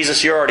God through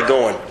Jesus, you're already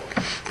going.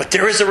 But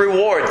there is a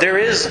reward. There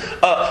is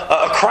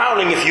a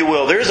crowning, if you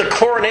will. There is a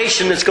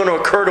coronation that's going to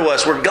occur to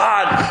us where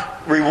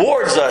God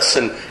rewards us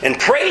and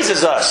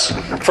praises us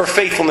for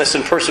faithfulness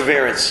and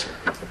perseverance.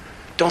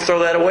 Don't throw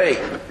that away.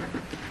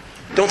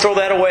 Don't throw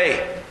that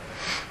away.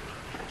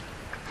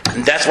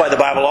 And that's why the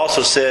Bible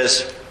also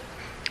says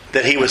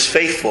that he was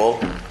faithful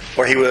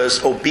or he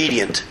was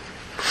obedient.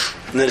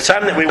 And the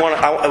time that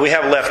we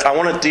have left, I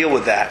want to deal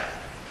with that.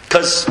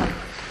 Because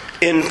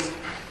in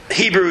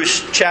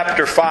Hebrews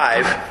chapter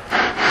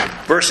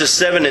 5, verses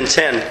 7 and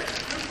 10,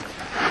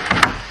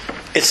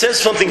 it says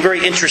something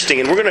very interesting,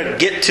 and we're going to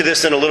get to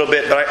this in a little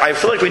bit, but I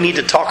feel like we need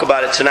to talk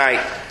about it tonight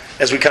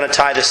as we kind of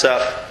tie this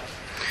up.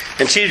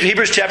 In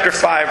Hebrews chapter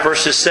 5,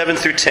 verses 7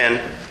 through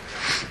 10,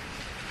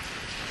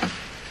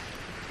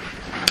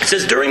 it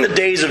says, during the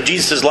days of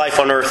Jesus' life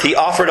on earth, he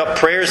offered up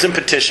prayers and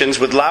petitions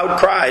with loud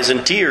cries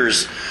and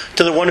tears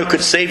to the one who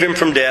could save him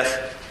from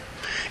death.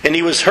 And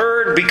he was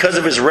heard because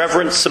of his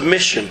reverent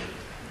submission.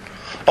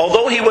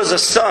 Although he was a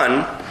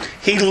son,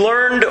 he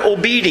learned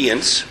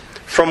obedience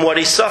from what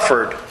he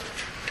suffered.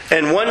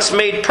 And once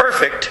made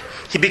perfect,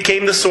 he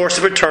became the source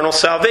of eternal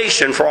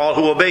salvation for all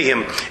who obey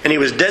him. And he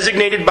was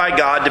designated by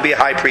God to be a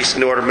high priest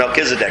in the order of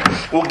Melchizedek.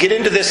 We'll get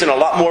into this in a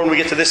lot more when we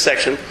get to this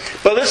section.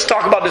 But let's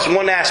talk about this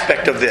one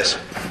aspect of this.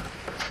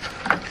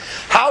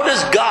 How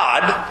does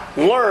God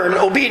learn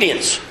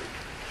obedience?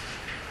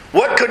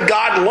 What could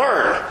God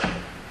learn?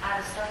 How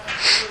to suffer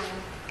through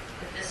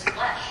with this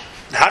flesh.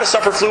 How to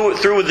suffer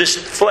through with this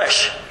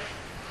flesh.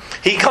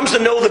 He comes to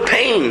know the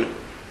pain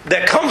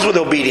that comes with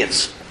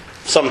obedience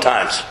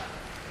sometimes.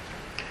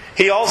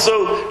 He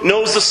also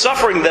knows the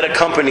suffering that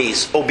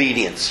accompanies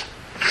obedience.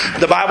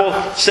 The Bible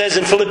says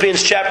in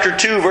Philippians chapter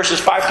 2, verses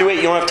 5 through 8,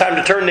 you don't have time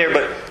to turn there,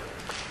 but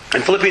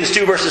in Philippians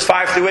 2, verses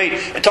 5 through 8,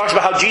 it talks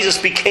about how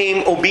Jesus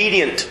became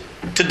obedient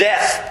to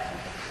death,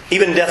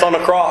 even death on the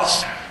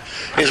cross.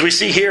 As we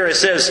see here, it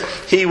says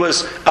he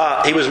was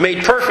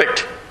made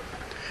perfect.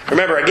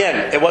 Remember,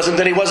 again, it wasn't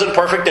that he wasn't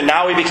perfect and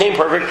now he became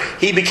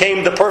perfect. He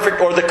became the perfect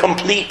or the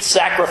complete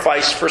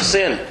sacrifice for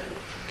sin.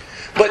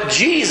 But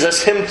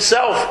Jesus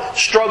himself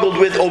struggled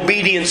with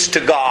obedience to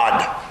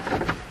God.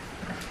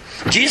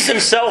 Jesus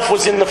himself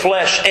was in the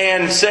flesh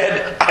and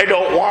said, I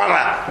don't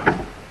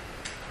wanna.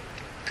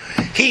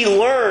 He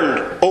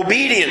learned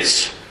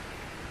obedience.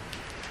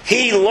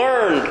 He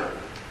learned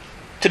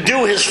to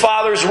do his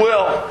Father's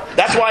will.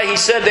 That's why he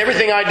said,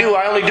 everything I do,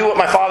 I only do what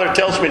my Father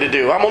tells me to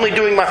do. I'm only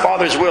doing my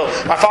Father's will.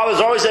 My Father's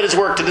always at his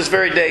work to this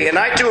very day, and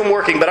I too am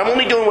working, but I'm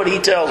only doing what he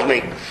tells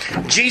me.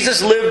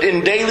 Jesus lived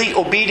in daily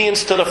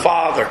obedience to the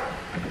Father.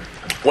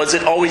 Was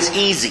it always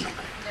easy?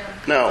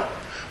 No.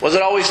 Was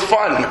it always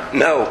fun?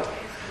 No.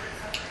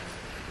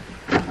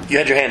 You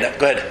had your hand up.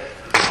 Go ahead.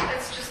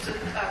 It's just a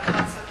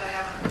concept I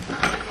haven't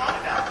really thought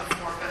about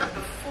before, but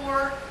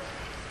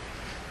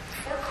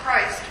before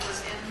Christ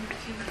was in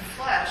human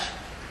flesh,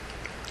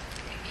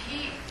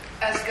 he,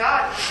 as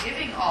God, was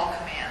giving all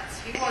commands.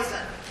 He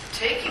wasn't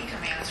taking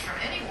commands from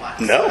anyone.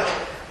 No.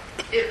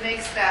 So it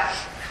makes that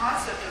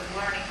concept of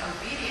learning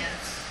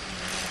obedience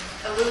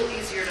a little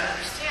easier to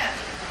understand.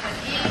 When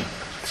he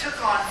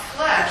took on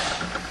flesh,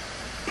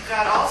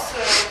 God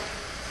also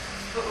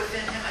put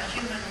within him a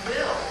human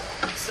will.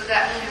 So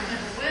that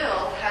human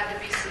will had to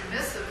be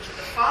submissive to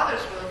the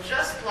Father's will,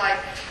 just like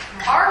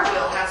our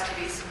will has to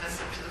be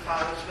submissive to the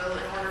Father's will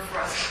in order for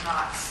us to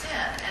not sin.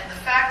 And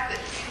the fact that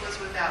he was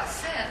without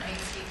sin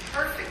means he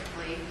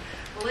perfectly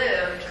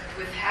lived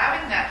with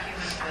having that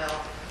human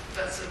will,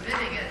 but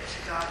submitting it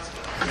to God's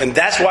will. And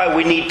that's why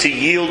we need to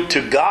yield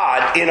to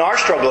God in our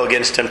struggle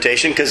against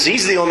temptation, because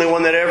he's the only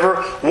one that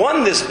ever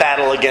won this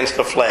battle against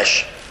the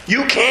flesh.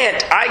 You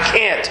can't. I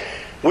can't.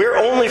 We're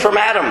only from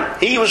Adam.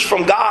 He was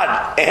from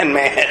God and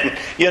man.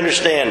 You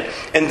understand?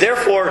 And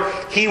therefore,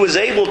 he was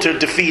able to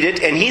defeat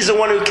it, and he's the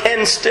one who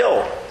can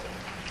still.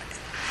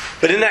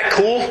 But isn't that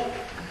cool?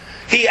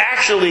 He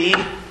actually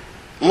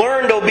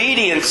learned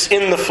obedience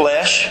in the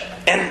flesh,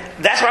 and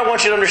that's why I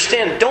want you to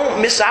understand.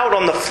 Don't miss out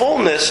on the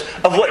fullness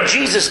of what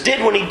Jesus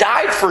did when he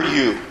died for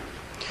you.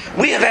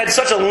 We have had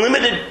such a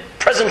limited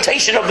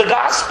presentation of the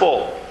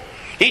gospel.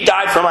 He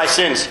died for my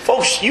sins.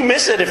 Folks, you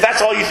miss it if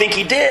that's all you think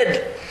he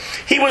did.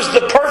 He was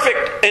the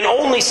perfect and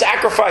only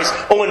sacrifice.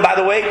 Oh, and by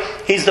the way,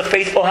 he's the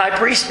faithful high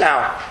priest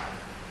now.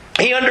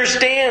 He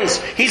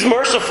understands. He's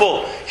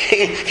merciful.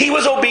 He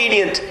was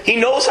obedient. He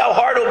knows how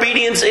hard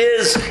obedience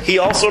is. He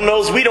also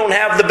knows we don't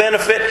have the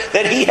benefit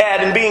that he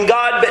had in being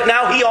God, but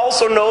now he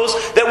also knows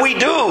that we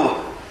do,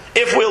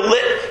 if we'll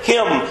let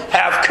him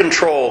have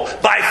control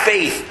by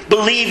faith,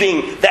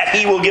 believing that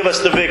he will give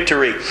us the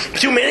victory.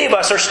 Too many of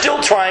us are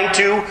still trying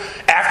to,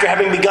 after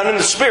having begun in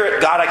the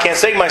Spirit, God, I can't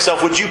save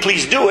myself, would you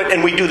please do it?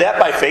 And we do that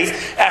by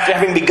faith. After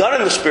having begun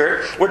in the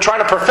Spirit, we're trying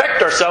to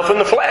perfect ourselves in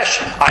the flesh.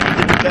 I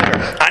need to do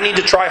better. I need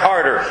to try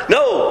harder.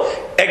 No,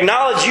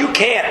 acknowledge you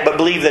can't, but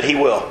believe that he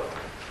will.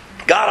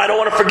 God, I don't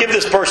want to forgive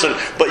this person,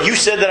 but you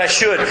said that I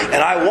should, and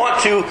I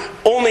want to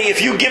only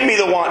if you give me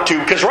the want to,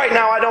 because right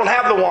now I don't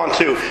have the want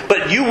to,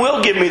 but you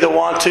will give me the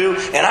want to,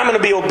 and I'm going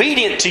to be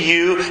obedient to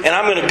you, and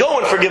I'm going to go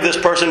and forgive this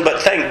person,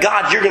 but thank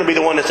God you're going to be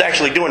the one that's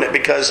actually doing it,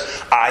 because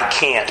I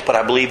can't, but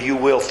I believe you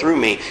will through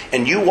me.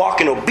 And you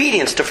walk in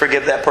obedience to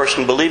forgive that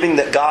person, believing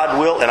that God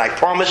will, and I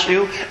promise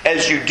you,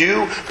 as you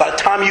do, by the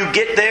time you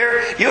get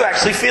there, you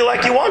actually feel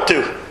like you want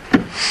to.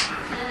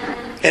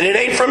 And it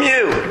ain't from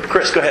you.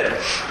 Chris, go ahead.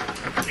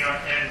 You know,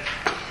 and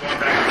going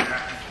back to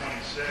Matthew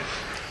 26,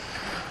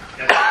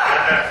 as I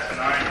read that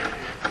tonight,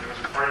 there was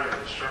a part of it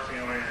that struck me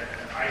in a way that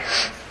I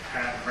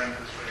hadn't read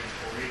this way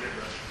before either.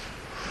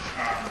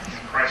 But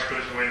when Christ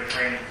goes away to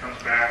pray and he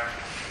comes back,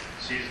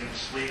 sees them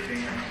sleeping,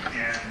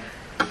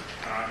 and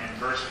in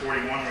verse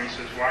 41 where he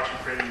says, watch and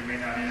pray that you may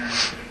not enter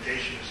into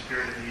temptation. The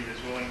spirit indeed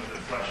is willing, but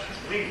the flesh is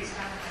weak.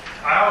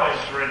 I always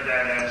read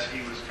that as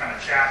he was kind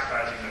of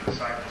chastising the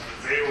disciples that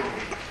they were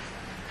weak.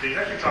 But he's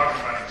actually talking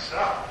about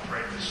himself,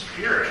 right? The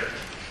spirit,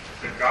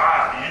 the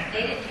God in him,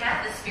 They didn't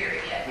have the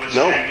spirit yet. was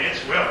No. saying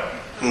it's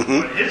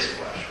willing, but his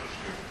flesh was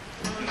weak.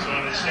 And so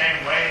in the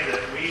same way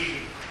that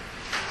we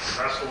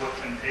wrestle with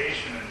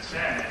temptation and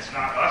sin, it's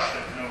not us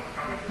that can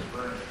overcome it because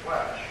we're in the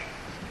flesh.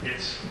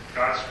 It's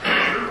God's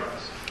spirit through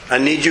us. I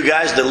need you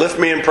guys to lift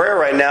me in prayer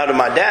right now to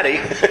my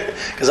daddy,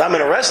 because I'm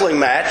in a wrestling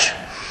match,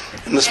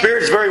 and the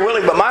spirit is very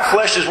willing, but my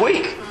flesh is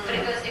weak. But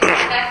it goes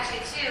back to,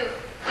 too,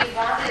 he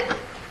wanted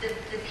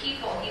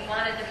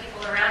the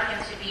people around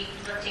him to be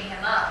lifting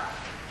him up,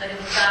 but it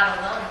was God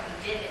alone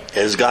who did it.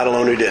 It is God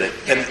alone who did it.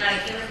 There's not a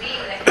human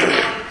being that can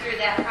help you through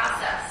that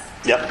process.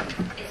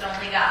 Yep. It's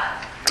only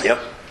God. Yep.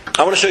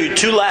 I want to show you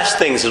two last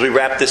things as we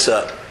wrap this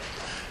up.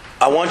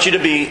 I want you to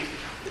be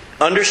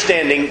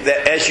understanding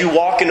that as you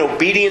walk in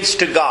obedience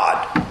to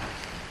God,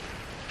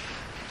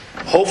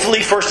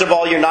 hopefully, first of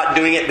all, you're not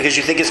doing it because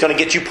you think it's going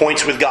to get you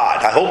points with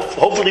God.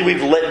 Hopefully we've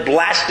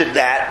blasted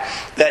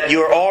that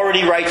you're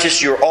already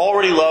righteous, you're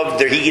already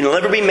loved, he can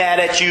never be mad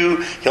at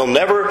you, he'll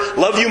never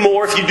love you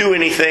more if you do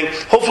anything.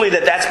 Hopefully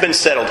that's been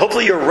settled.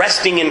 Hopefully you're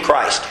resting in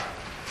Christ.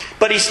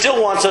 But he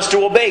still wants us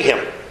to obey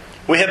him.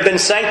 We have been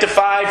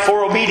sanctified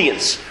for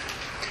obedience.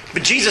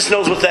 But Jesus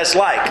knows what that's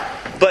like.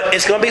 But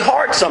it's going to be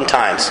hard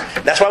sometimes.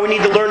 That's why we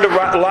need to learn to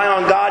rely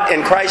on God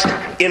and Christ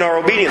in our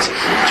obedience.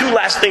 Two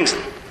last things.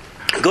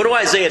 Go to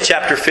Isaiah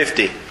chapter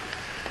 50.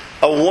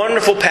 A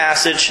wonderful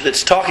passage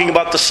that's talking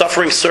about the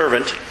suffering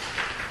servant.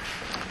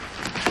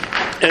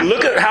 And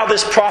look at how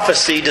this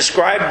prophecy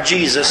described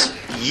Jesus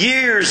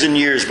years and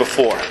years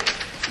before.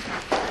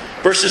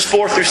 Verses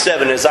 4 through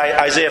 7 is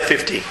Isaiah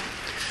 50.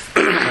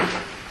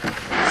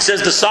 It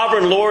says, the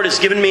sovereign Lord has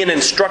given me an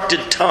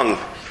instructed tongue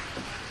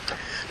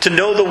to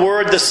know the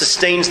word that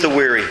sustains the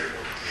weary.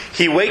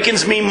 He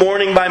wakens me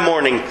morning by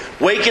morning,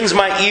 wakens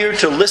my ear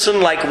to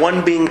listen like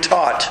one being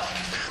taught.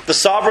 The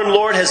sovereign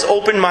Lord has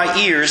opened my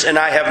ears, and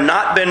I have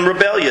not been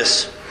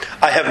rebellious.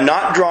 I have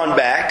not drawn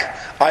back.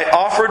 I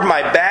offered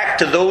my back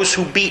to those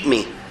who beat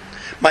me,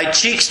 my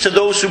cheeks to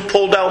those who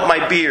pulled out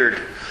my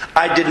beard.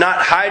 I did not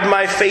hide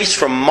my face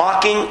from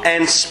mocking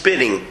and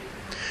spitting.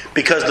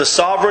 Because the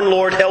sovereign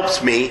Lord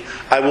helps me,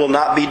 I will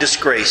not be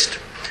disgraced.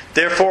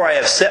 Therefore I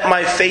have set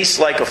my face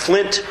like a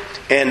flint,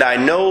 and I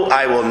know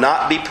I will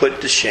not be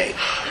put to shame.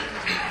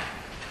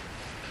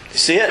 You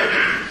see it?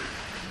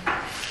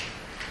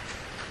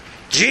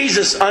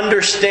 Jesus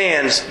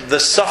understands the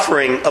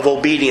suffering of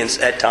obedience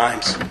at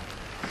times.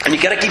 And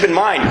you got to keep in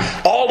mind,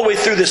 all the way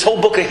through this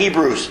whole book of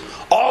Hebrews,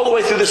 all the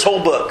way through this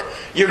whole book,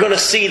 you're going to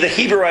see the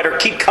Hebrew writer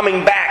keep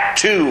coming back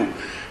to,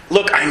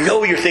 look, I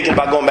know you're thinking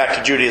about going back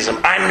to Judaism.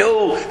 I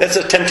know that's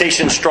a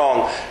temptation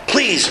strong.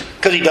 Please,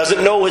 because he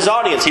doesn't know his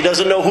audience. He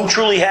doesn't know who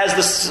truly has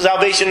the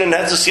salvation and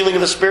has the sealing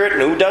of the Spirit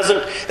and who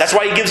doesn't. That's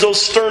why he gives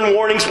those stern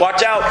warnings.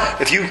 Watch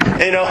out. If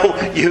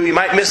you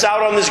might miss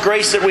out on this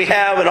grace that we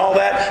have and all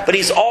that. But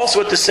he's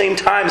also at the same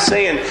time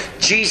saying,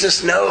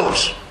 Jesus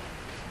knows.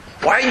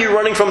 Why are you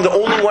running from the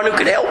only one who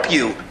could help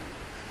you?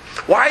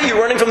 Why are you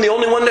running from the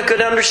only one that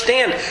could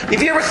understand?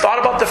 Have you ever thought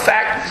about the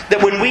fact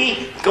that when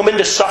we come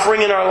into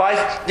suffering in our life,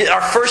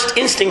 our first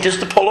instinct is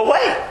to pull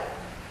away?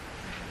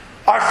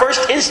 Our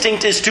first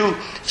instinct is to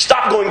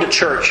stop going to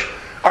church.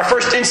 Our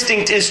first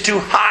instinct is to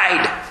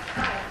hide.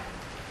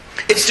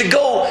 It's to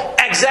go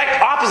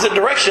exact opposite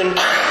direction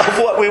of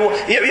what we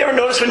want. You ever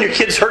notice when your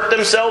kids hurt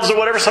themselves or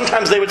whatever,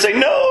 sometimes they would say,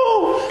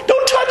 no,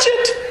 don't touch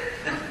it.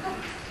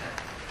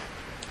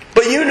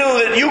 But you knew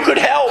that you could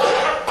help.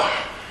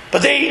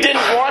 But they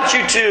didn't want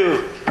you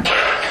to.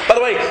 By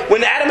the way,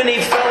 when Adam and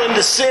Eve fell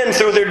into sin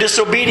through their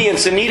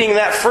disobedience and eating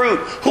that fruit,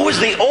 who was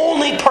the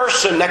only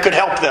person that could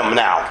help them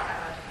now?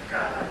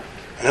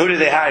 And who did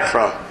they hide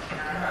from?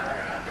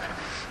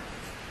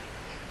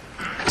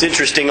 It's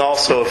interesting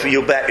also, if you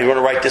want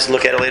to write this and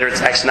look at it later,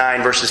 it's Acts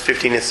 9 verses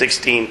 15 and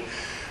 16.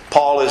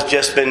 Paul has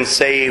just been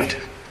saved,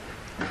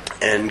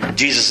 and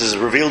Jesus has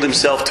revealed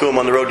himself to him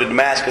on the road to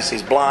Damascus.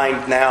 He's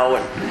blind now,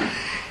 and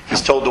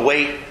he's told to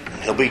wait.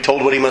 He'll be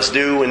told what he must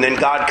do. And then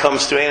God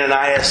comes to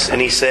Ananias and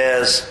he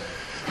says,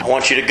 I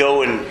want you to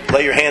go and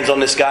lay your hands on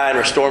this guy and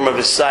restore him of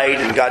his sight.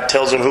 And God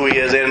tells him who he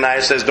is.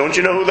 Ananias says, don't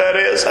you know who that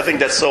is? I think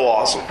that's so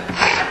awesome.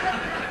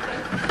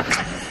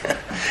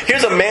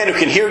 Here's a man who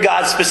can hear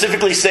God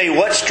specifically say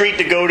what street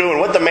to go to and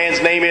what the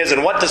man's name is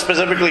and what to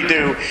specifically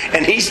do.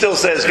 And he still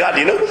says, God, do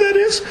you know who that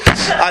is?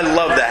 I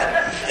love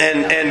that.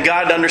 And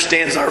God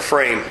understands our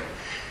frame.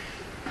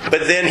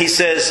 But then he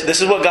says,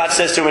 this is what God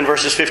says to him in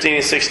verses 15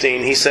 and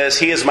 16. He says,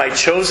 He is my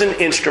chosen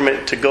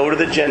instrument to go to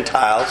the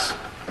Gentiles.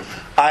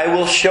 I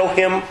will show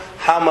him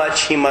how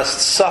much he must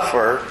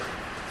suffer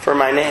for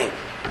my name.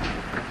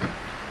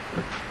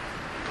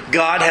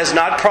 God has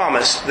not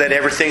promised that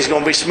everything's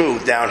going to be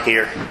smooth down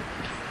here.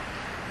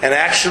 And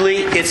actually,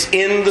 it's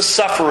in the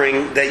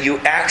suffering that you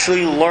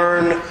actually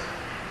learn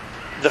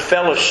the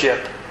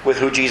fellowship with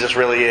who Jesus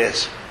really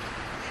is.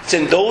 It's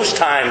in those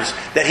times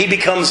that He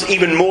becomes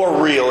even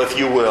more real, if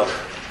you will,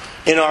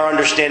 in our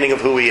understanding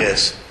of who He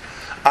is.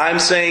 I'm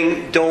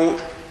saying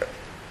don't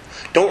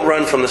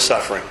run from the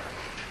suffering.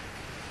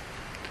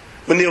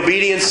 When the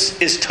obedience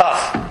is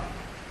tough,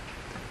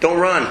 don't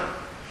run.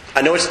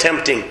 I know it's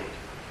tempting,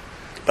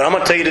 but I'm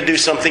going to tell you to do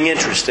something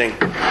interesting.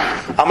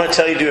 I'm going to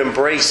tell you to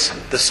embrace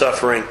the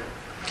suffering.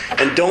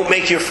 And don't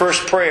make your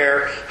first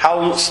prayer,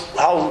 how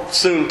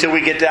soon till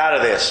we get out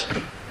of this?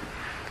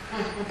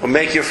 Well,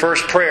 make your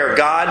first prayer,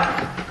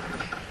 God,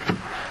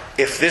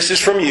 if this is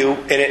from you,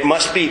 and it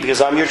must be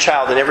because I'm your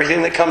child, and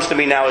everything that comes to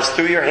me now is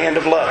through your hand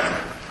of love,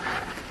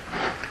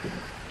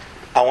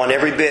 I want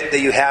every bit that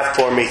you have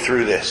for me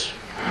through this.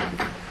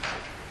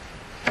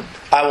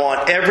 I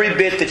want every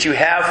bit that you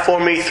have for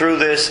me through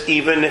this,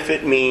 even if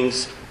it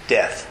means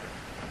death.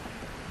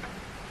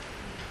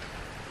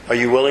 Are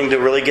you willing to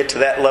really get to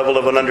that level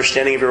of an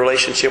understanding of your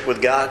relationship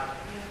with God?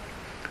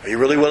 Are you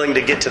really willing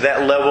to get to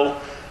that level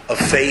of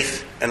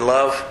faith and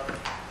love?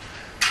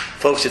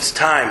 Folks, it's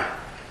time.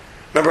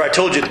 Remember, I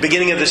told you at the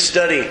beginning of this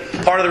study,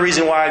 part of the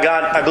reason why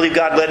I believe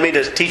God led me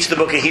to teach the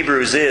book of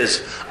Hebrews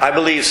is, I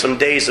believe some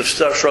days of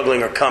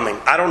struggling are coming.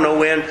 I don't know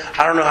when,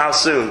 I don't know how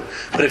soon,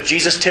 but if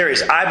Jesus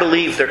tarries, I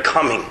believe they're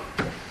coming.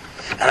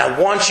 And I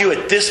want you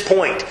at this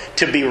point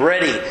to be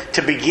ready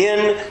to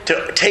begin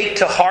to take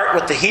to heart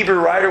what the Hebrew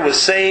writer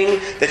was saying,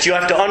 that you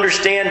have to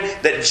understand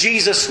that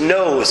Jesus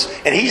knows,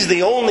 and He's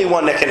the only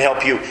one that can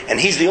help you, and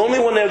He's the only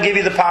one that will give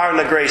you the power and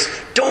the grace.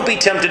 Don't be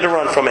tempted to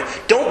run from it.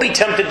 Don't be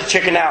tempted to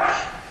chicken out.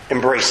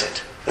 Embrace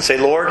it. And say,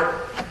 Lord,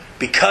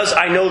 because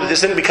I know that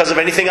this isn't because of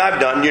anything I've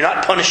done, you're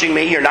not punishing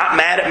me, you're not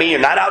mad at me, you're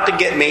not out to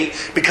get me.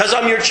 Because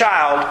I'm your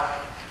child,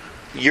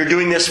 you're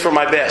doing this for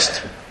my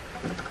best.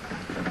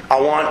 I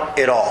want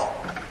it all.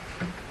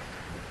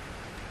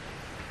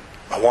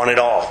 I want it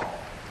all.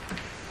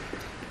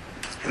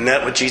 Isn't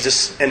that what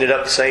Jesus ended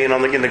up saying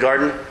in the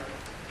garden?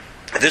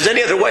 If there's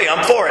any other way,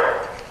 I'm for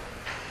it.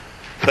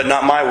 But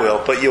not my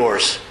will, but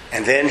yours.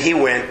 And then He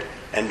went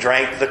and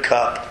drank the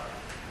cup.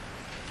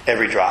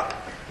 Every drop.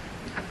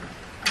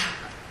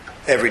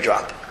 Every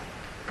drop.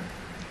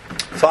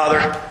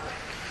 Father,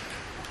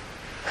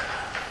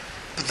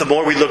 the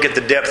more we look at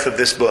the depth of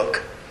this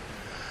book,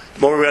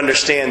 the more we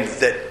understand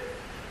that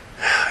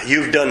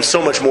You've done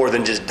so much more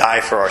than just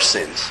die for our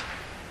sins.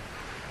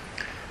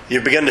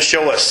 You've begun to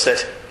show us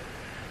that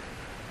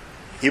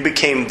You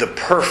became the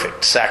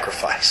perfect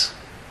sacrifice.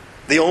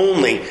 The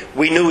only.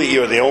 We knew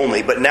You're the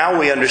only, but now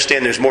we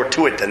understand there's more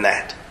to it than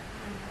that.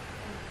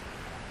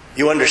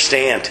 You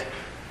understand.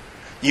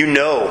 You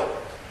know.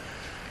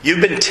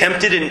 You've been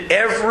tempted in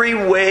every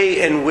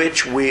way in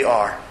which we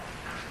are.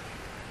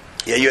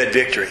 Yeah, You had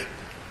victory.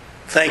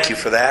 Thank You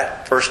for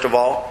that, first of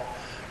all,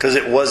 because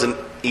it wasn't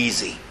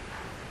easy.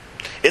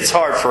 It's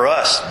hard for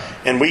us,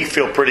 and we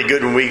feel pretty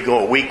good when we go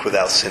a week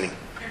without sinning.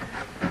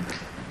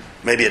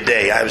 Maybe a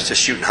day. I was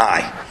just shooting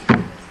high.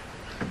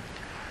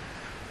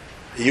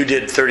 You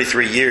did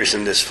 33 years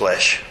in this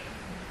flesh.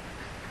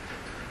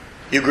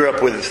 You grew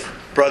up with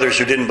brothers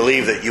who didn't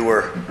believe that you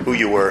were who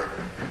you were.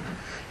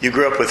 You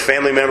grew up with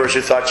family members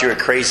who thought you were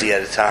crazy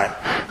at a time.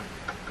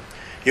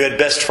 You had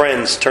best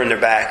friends turn their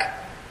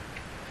back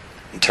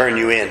and turn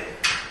you in.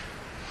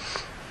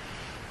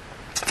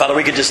 Father,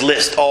 we could just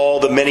list all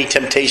the many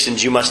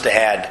temptations You must have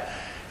had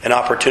and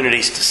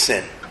opportunities to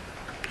sin.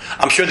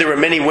 I'm sure there were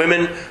many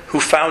women who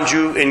found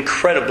You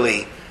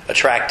incredibly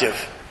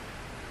attractive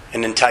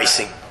and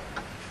enticing.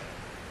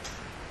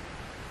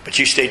 But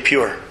You stayed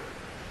pure.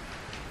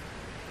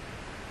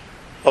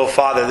 Oh,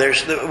 Father,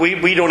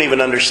 we don't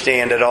even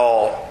understand at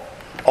all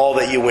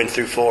that You went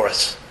through for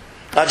us.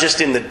 Not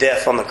just in the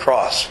death on the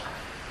cross,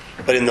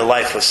 but in the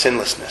life of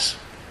sinlessness.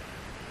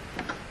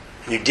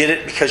 You did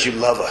it because You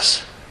love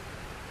us.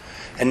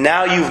 And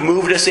now You've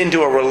moved us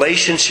into a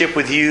relationship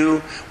with You,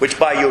 which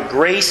by Your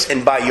grace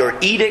and by Your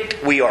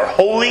edict, we are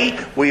holy,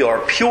 we are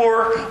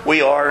pure,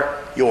 we are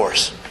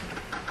Yours.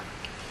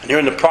 And You're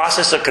in the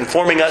process of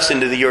conforming us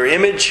into Your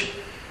image.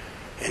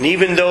 And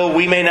even though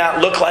we may not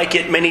look like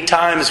it many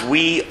times,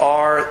 we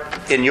are,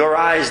 in Your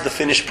eyes, the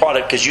finished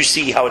product because You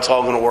see how it's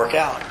all going to work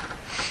out.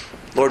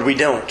 Lord, we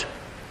don't.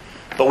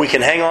 But we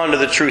can hang on to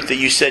the truth that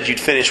You said You'd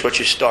finish what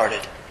You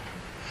started.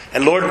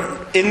 And Lord,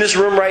 in this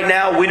room right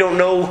now, we don't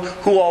know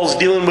who all's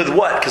dealing with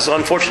what, because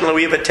unfortunately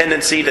we have a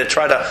tendency to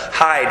try to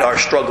hide our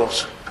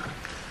struggles.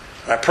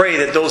 I pray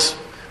that those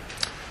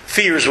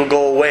fears will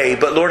go away.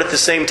 But Lord, at the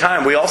same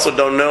time, we also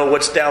don't know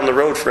what's down the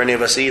road for any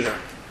of us either.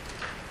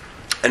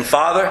 And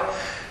Father,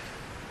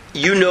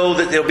 You know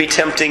that they'll be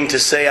tempting to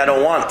say, I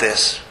don't want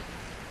this.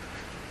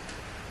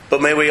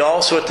 But may we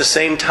also at the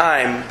same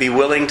time be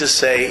willing to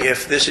say,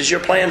 if this is Your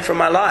plan for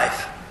my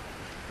life,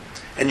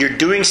 and You're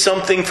doing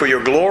something for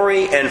Your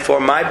glory and for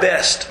my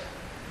best,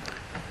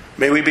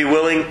 may we be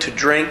willing to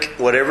drink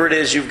whatever it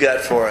is You've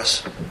got for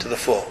us to the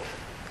full.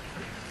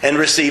 And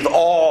receive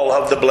all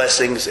of the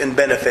blessings and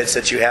benefits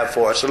that You have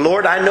for us. And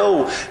Lord, I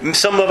know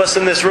some of us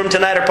in this room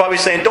tonight are probably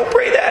saying, don't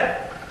pray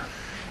that.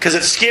 Because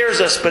it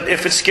scares us, but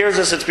if it scares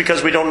us, it's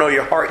because we don't know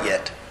Your heart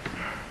yet.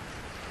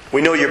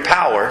 We know Your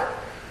power.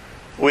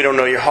 We don't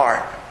know your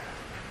heart.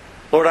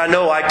 Lord, I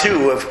know I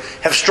too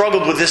have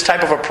struggled with this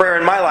type of a prayer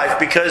in my life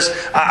because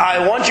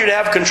I want you to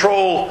have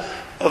control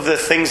of the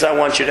things I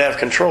want you to have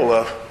control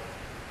of.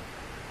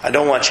 I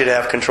don't want you to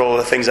have control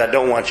of the things I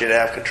don't want you to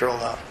have control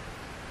of.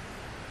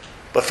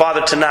 But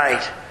Father,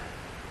 tonight,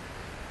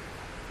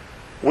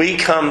 we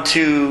come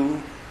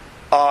to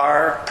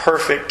our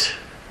perfect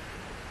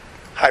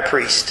high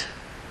priest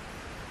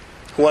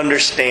who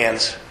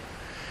understands.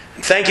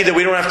 And thank you that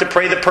we don't have to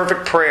pray the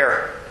perfect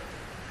prayer.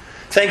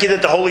 Thank you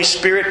that the Holy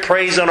Spirit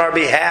prays on our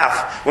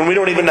behalf when we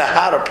don't even know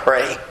how to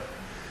pray.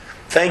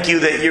 Thank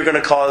you that you're going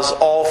to cause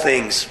all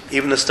things,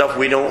 even the stuff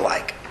we don't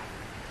like,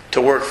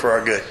 to work for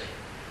our good.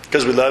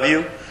 Because we love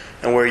you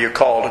and where you're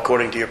called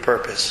according to your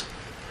purpose.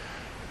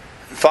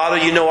 Father,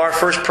 you know our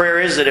first prayer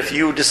is that if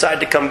you decide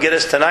to come get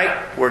us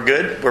tonight, we're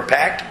good, we're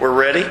packed, we're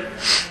ready.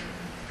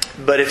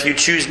 But if you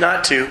choose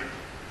not to,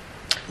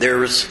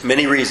 there's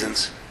many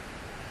reasons.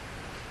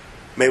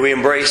 May we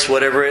embrace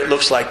whatever it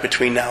looks like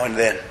between now and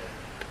then.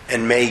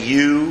 And may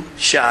you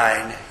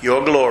shine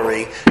your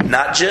glory,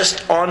 not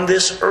just on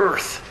this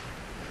earth,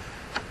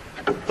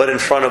 but in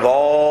front of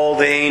all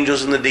the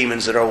angels and the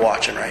demons that are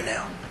watching right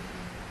now.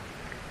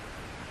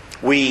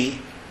 We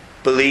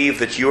believe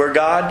that you are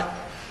God,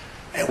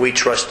 and we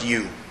trust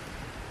you.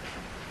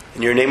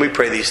 In your name we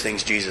pray these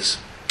things, Jesus.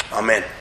 Amen.